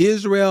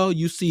Israel,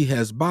 you see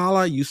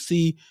Hezbollah, you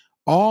see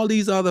All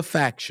these other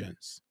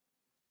factions,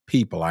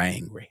 people are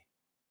angry.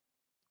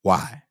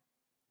 Why?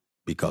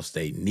 Because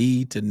they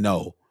need to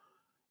know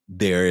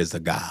there is a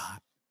God.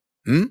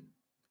 Hmm?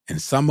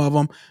 And some of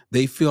them,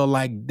 they feel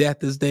like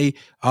death is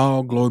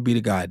oh, glory be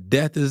to God,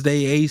 death is their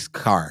ace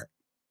card.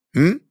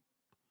 Hmm?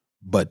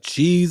 But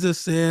Jesus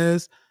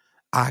says,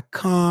 I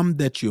come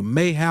that you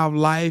may have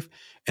life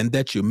and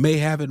that you may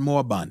have it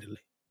more abundantly.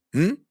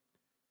 Hmm?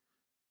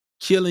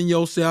 Killing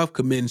yourself,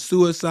 committing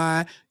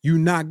suicide, you're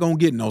not going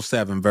to get no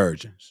 7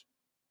 virgins.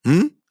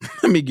 Hmm?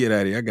 Let me get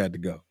out of here. I got to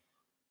go.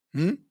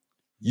 Hmm?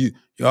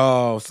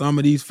 Some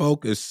of these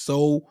folk is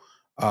so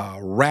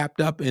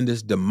wrapped up in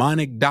this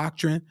demonic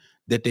doctrine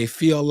that they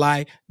feel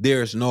like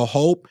there's no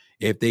hope.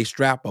 If they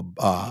strap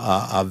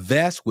a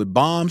vest with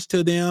bombs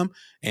to them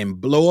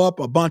and blow up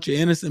a bunch of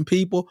innocent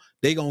people,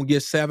 they gonna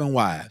get 7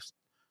 wives.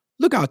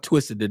 Look how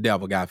twisted the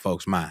devil got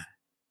folks' mind.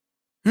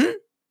 Hmm?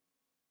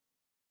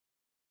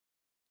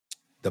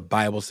 The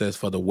Bible says,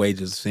 "For the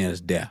wages of sin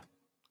is death,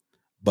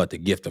 but the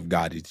gift of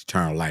God is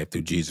eternal life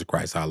through Jesus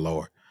Christ our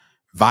Lord."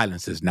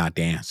 Violence is not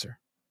the answer.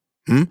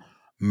 Hmm?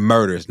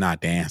 Murder is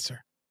not the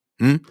answer.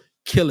 Hmm?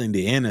 Killing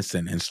the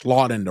innocent and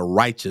slaughtering the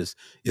righteous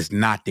is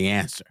not the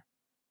answer.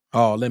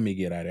 Oh, let me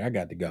get out of here. I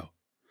got to go.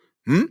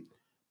 Hmm?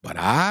 But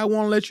I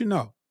want to let you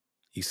know.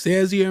 He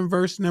says here in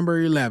verse number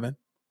 11,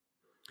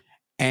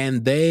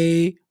 and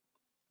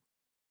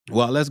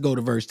let's go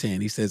to verse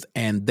 10. He says,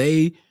 and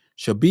they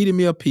shall be to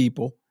me a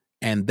people,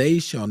 and they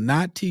shall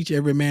not teach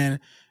every man,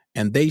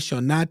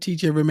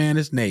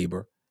 his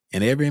neighbor,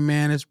 and every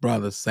man his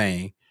brother,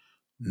 saying,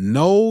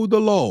 know the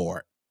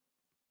Lord,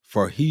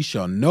 for he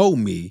shall know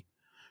me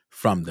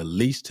from the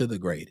least to the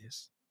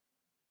greatest.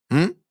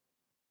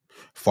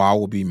 For I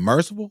will be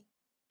merciful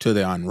to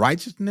their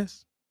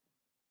unrighteousness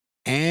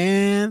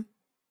and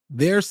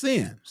their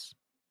sins.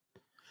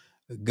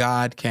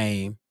 God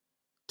came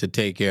to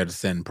take care of the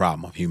sin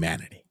problem of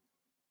humanity.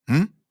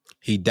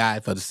 He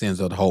died for the sins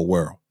of the whole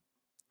world.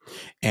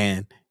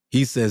 And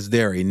he says,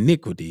 their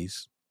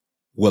iniquities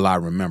will I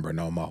remember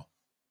no more.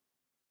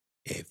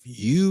 If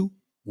you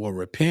will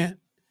repent,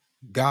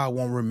 God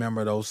won't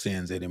remember those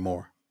sins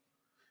anymore.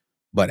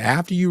 But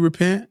after you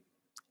repent,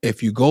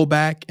 if you go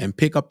back and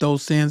pick up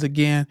those sins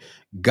again,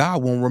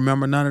 God won't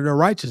remember none of the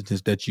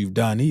righteousness that you've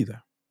done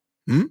either.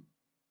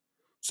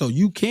 So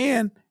you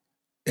can,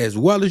 as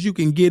well as you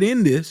can get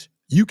in this,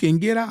 you can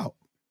get out.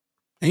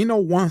 Ain't no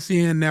one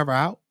sin never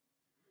out.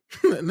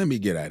 Let me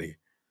get out of here.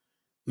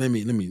 Let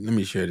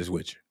me share this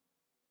with you.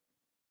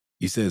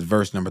 He says,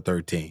 verse number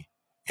 13,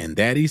 and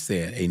that he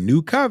said, a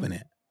new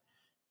covenant.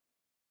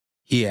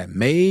 He had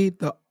made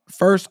the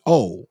first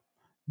old.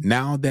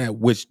 Now that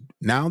which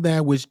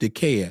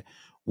decayeth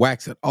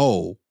waxeth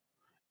old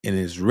and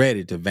is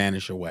ready to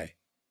vanish away.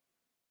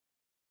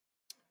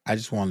 I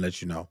just want to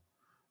let you know,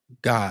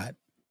 God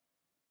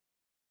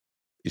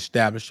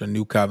established a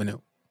new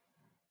covenant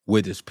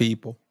with his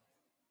people,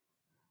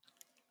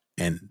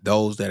 and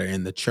those that are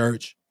in the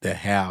church that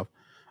have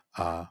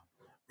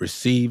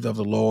received of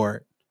the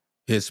Lord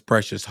his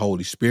precious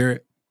Holy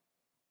Spirit.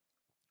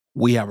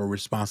 We have a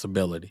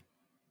responsibility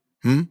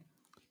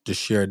to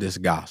share this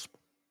gospel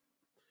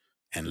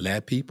and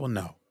let people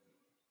know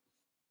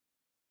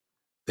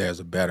there's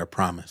a better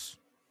promise.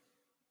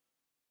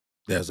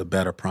 There's a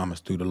better promise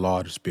through the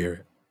Lord of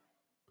Spirit,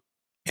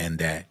 and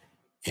that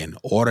in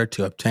order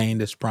to obtain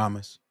this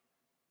promise,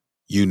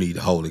 you need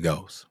the Holy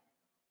Ghost.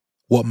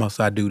 What must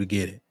I do to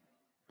get it?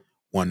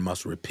 One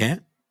must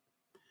repent,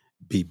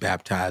 be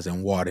baptized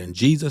in water in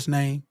Jesus'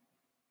 name,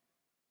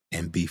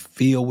 and be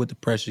filled with the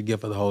precious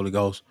gift of the Holy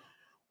Ghost,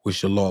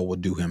 which the Lord will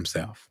do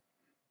himself.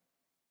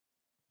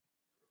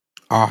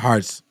 Our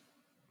hearts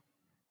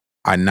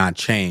are not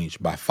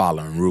changed by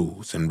following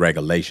rules and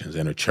regulations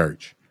in a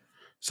church.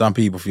 Some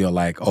people feel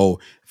like, oh,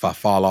 if I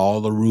follow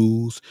all the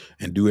rules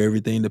and do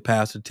everything the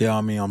pastor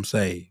tell me, I'm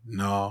saved.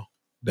 No,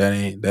 that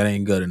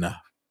ain't good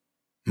enough.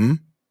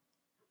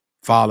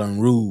 Following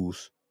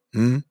rules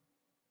can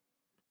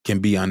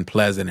be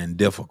unpleasant and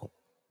difficult.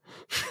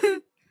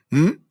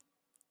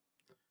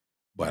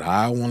 But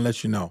I want to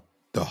let you know,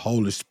 the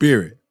Holy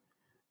Spirit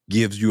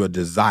gives you a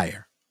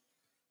desire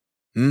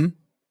to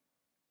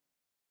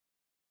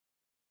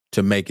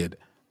make it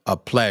a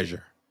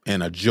pleasure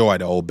and a joy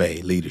to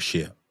obey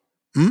leadership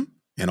and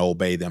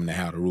obey them to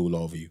have to rule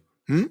over you.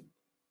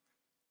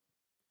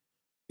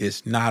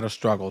 It's not a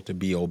struggle to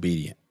be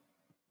obedient.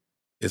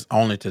 It's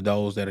only to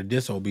those that are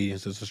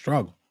disobedient it's a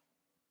struggle.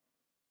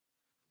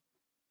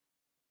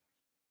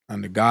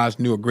 Under God's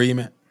new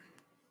agreement,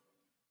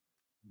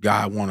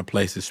 God want to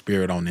place his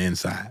spirit on the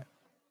inside.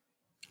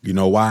 You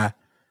know why?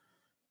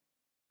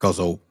 Because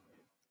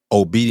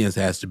obedience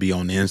has to be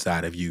on the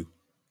inside of you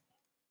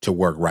to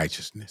work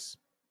righteousness.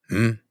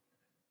 And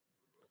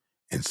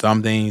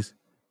some things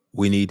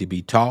we need to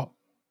be taught,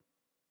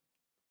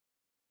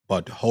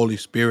 but the Holy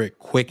Spirit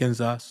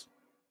quickens us.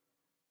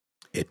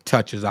 It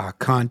touches our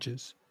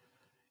conscience.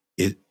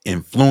 It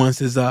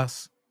influences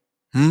us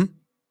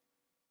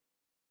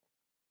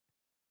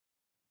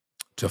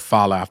to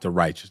follow after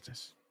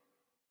righteousness.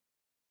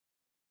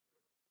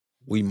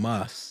 We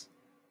must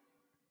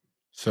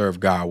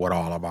serve God with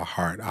all of our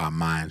heart, our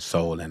mind,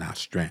 soul, and our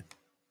strength.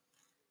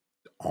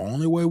 The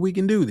only way we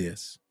can do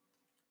this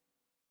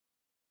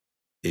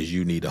is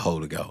you need the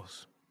Holy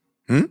Ghost.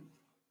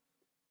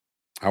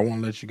 I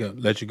won't let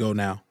you go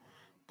now,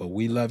 but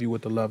we love you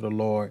with the love of the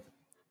Lord.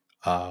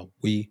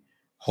 We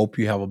hope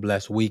you have a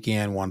blessed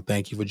weekend. Want to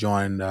thank you for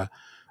joining the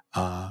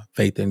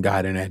Faith in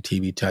God Internet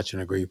TV Touch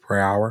and Agree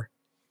Prayer Hour.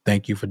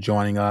 Thank you for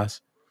joining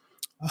us.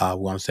 We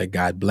want to say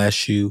God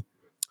bless you.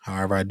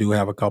 However, I do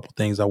have a couple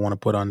things I want to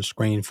put on the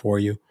screen for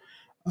you.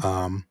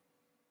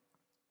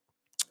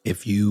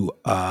 If you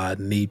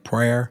need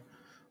prayer,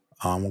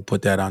 we'll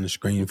put that on the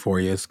screen for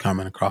you. It's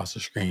coming across the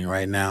screen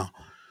right now.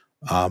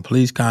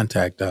 Please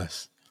contact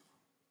us.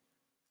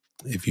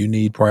 If you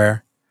need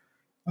prayer,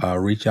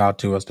 reach out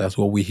to us. That's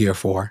what we're here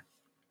for.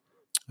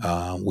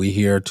 We're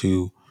here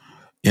to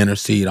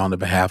intercede on the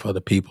behalf of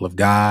the people of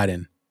God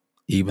and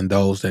even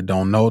those that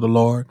don't know the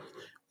Lord.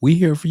 We're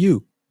here for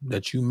you,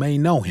 that you may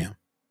know him.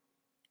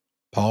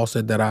 Paul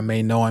said that I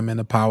may know him in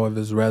the power of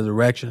his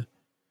resurrection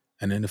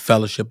and in the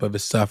fellowship of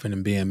his suffering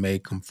and being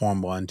made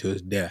conformable unto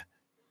his death.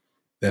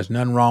 There's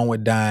nothing wrong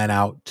with dying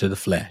out to the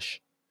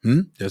flesh.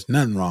 There's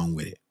nothing wrong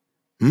with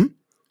it.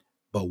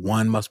 But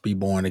one must be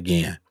born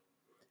again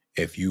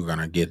if you're going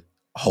to get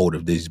hold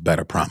of these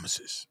better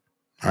promises.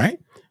 All right?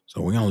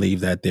 So we're going to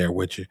leave that there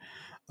with you.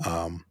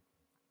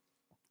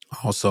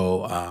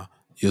 Also,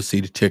 you'll see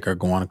the ticker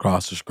going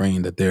across the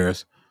screen that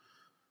there's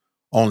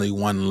only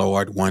one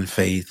Lord, one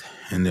faith,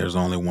 and there's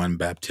only one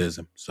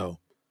baptism. So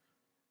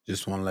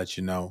just want to let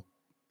you know,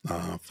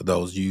 for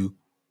those of you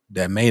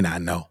that may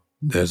not know,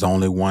 there's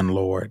only one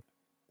Lord,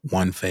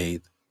 one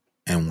faith,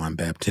 and one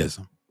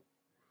baptism.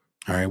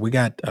 All right, we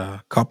got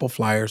a couple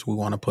flyers we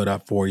want to put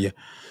up for you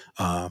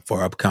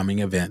for upcoming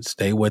events.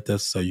 Stay with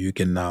us so you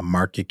can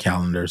mark your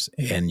calendars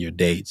and your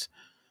dates.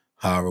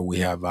 However, we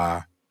have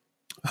our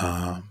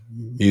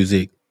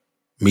Music,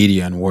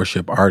 Media, and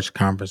Worship Arts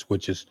Conference,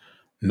 which is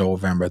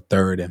November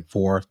 3rd and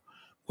 4th,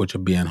 which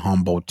will be in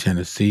Humboldt,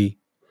 Tennessee.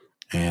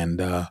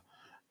 And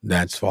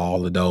that's for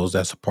all of those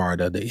that's a part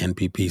of the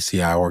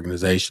NPPCI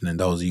organization. And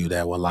those of you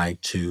that would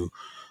like to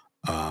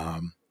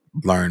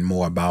learn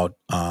more about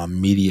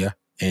media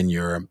in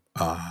your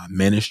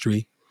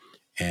ministry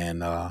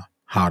and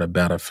how to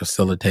better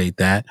facilitate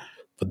that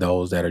for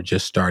those that are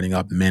just starting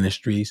up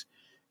ministries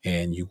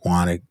and you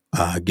want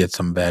to get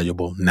some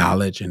valuable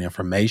knowledge and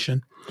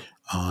information.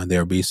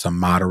 There'll be some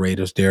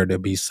moderators there.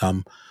 There'll be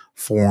some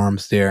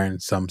forums there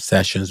and some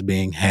sessions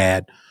being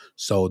had.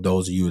 So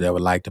those of you that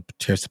would like to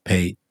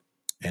participate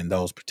in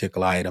those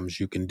particular items,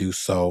 you can do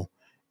so.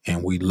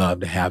 And we'd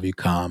love to have you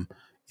come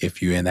if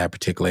you're in that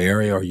particular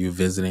area or you're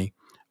visiting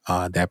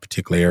that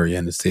particular area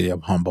in the city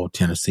of Humboldt,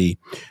 Tennessee.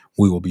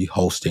 We will be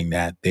hosting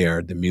that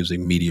there, the Music,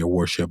 Media,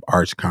 Worship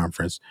Arts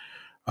Conference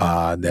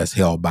that's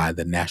held by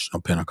the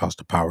National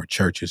Pentecostal Power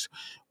Churches,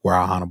 where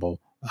our Honorable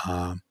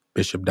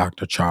Bishop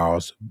Dr.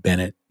 Charles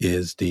Bennett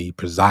is the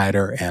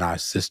presider, and our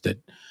assistant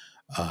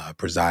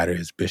presider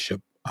is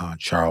Bishop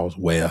Charles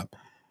Webb.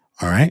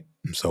 All right.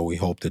 So we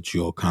hope that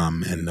you'll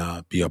come and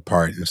be a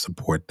part and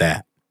support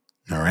that.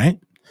 All right.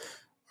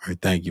 All right.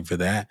 Thank you for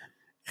that.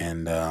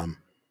 And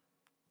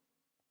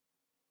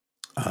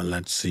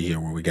let's see here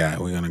what we got.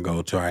 We're going to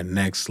go to our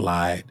next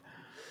slide.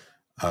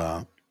 We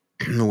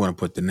want to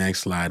put the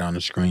next slide on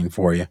the screen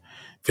for you.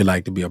 If you'd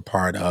like to be a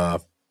part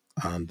of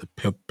the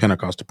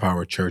Pentecostal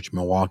Power Church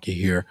Milwaukee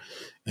here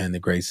in the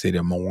great city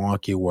of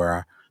Milwaukee,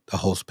 where the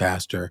host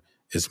pastor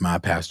is my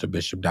pastor,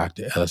 Bishop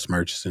Dr. Ellis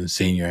Murchison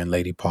Sr. and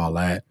Lady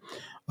Paulette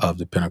of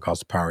the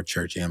Pentecostal Power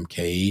Church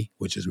MKE,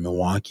 which is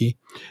Milwaukee.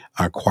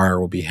 Our choir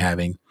will be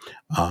having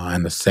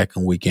on the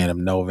second weekend of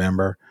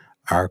November,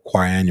 our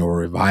choir annual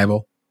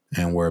revival,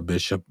 and where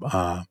Bishop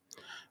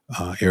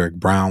Eric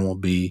Brown will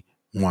be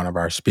one of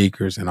our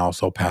speakers, and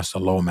also Pastor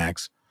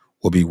Lomax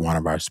will be one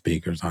of our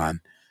speakers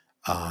on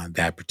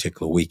that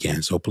particular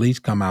weekend. So please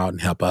come out and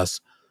help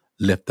us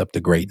lift up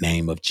the great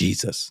name of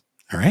Jesus.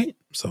 All right.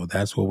 So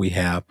that's what we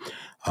have.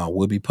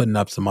 We'll be putting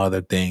up some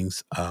other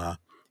things.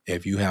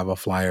 If you have a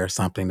flyer or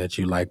something that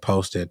you like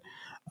posted,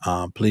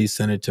 please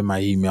send it to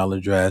my email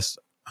address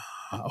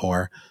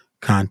or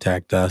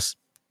contact us,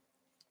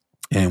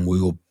 and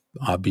we will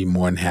be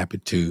more than happy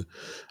to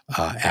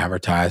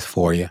advertise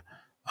for you.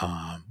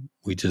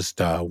 We just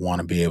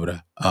want to be able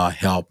to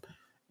help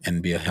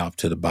and be a help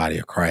to the body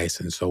of Christ.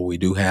 And so we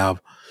do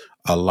have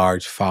a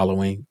large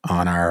following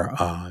on our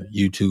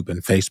YouTube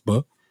and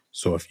Facebook.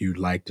 So if you'd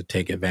like to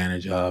take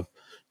advantage of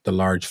the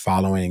large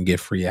following and get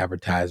free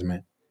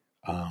advertisement,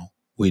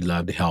 we'd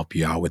love to help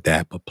you out with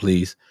that. But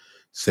please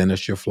send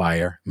us your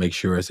flyer. Make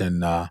sure it's in,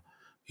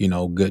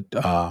 good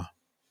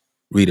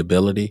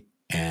readability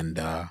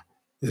and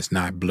it's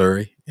not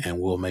blurry. And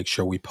we'll make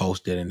sure we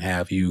post it and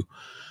have you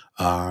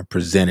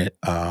present it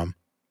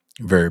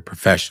very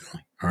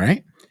professionally. All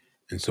right.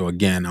 And so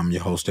again, I'm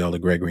your host, Elder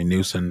Gregory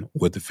Newsom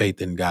with the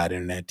Faith in God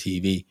Internet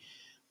TV.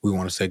 We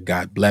want to say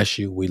God bless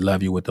you. We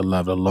love you with the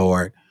love of the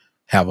Lord.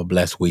 Have a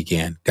blessed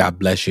weekend. God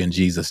bless you in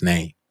Jesus'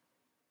 name.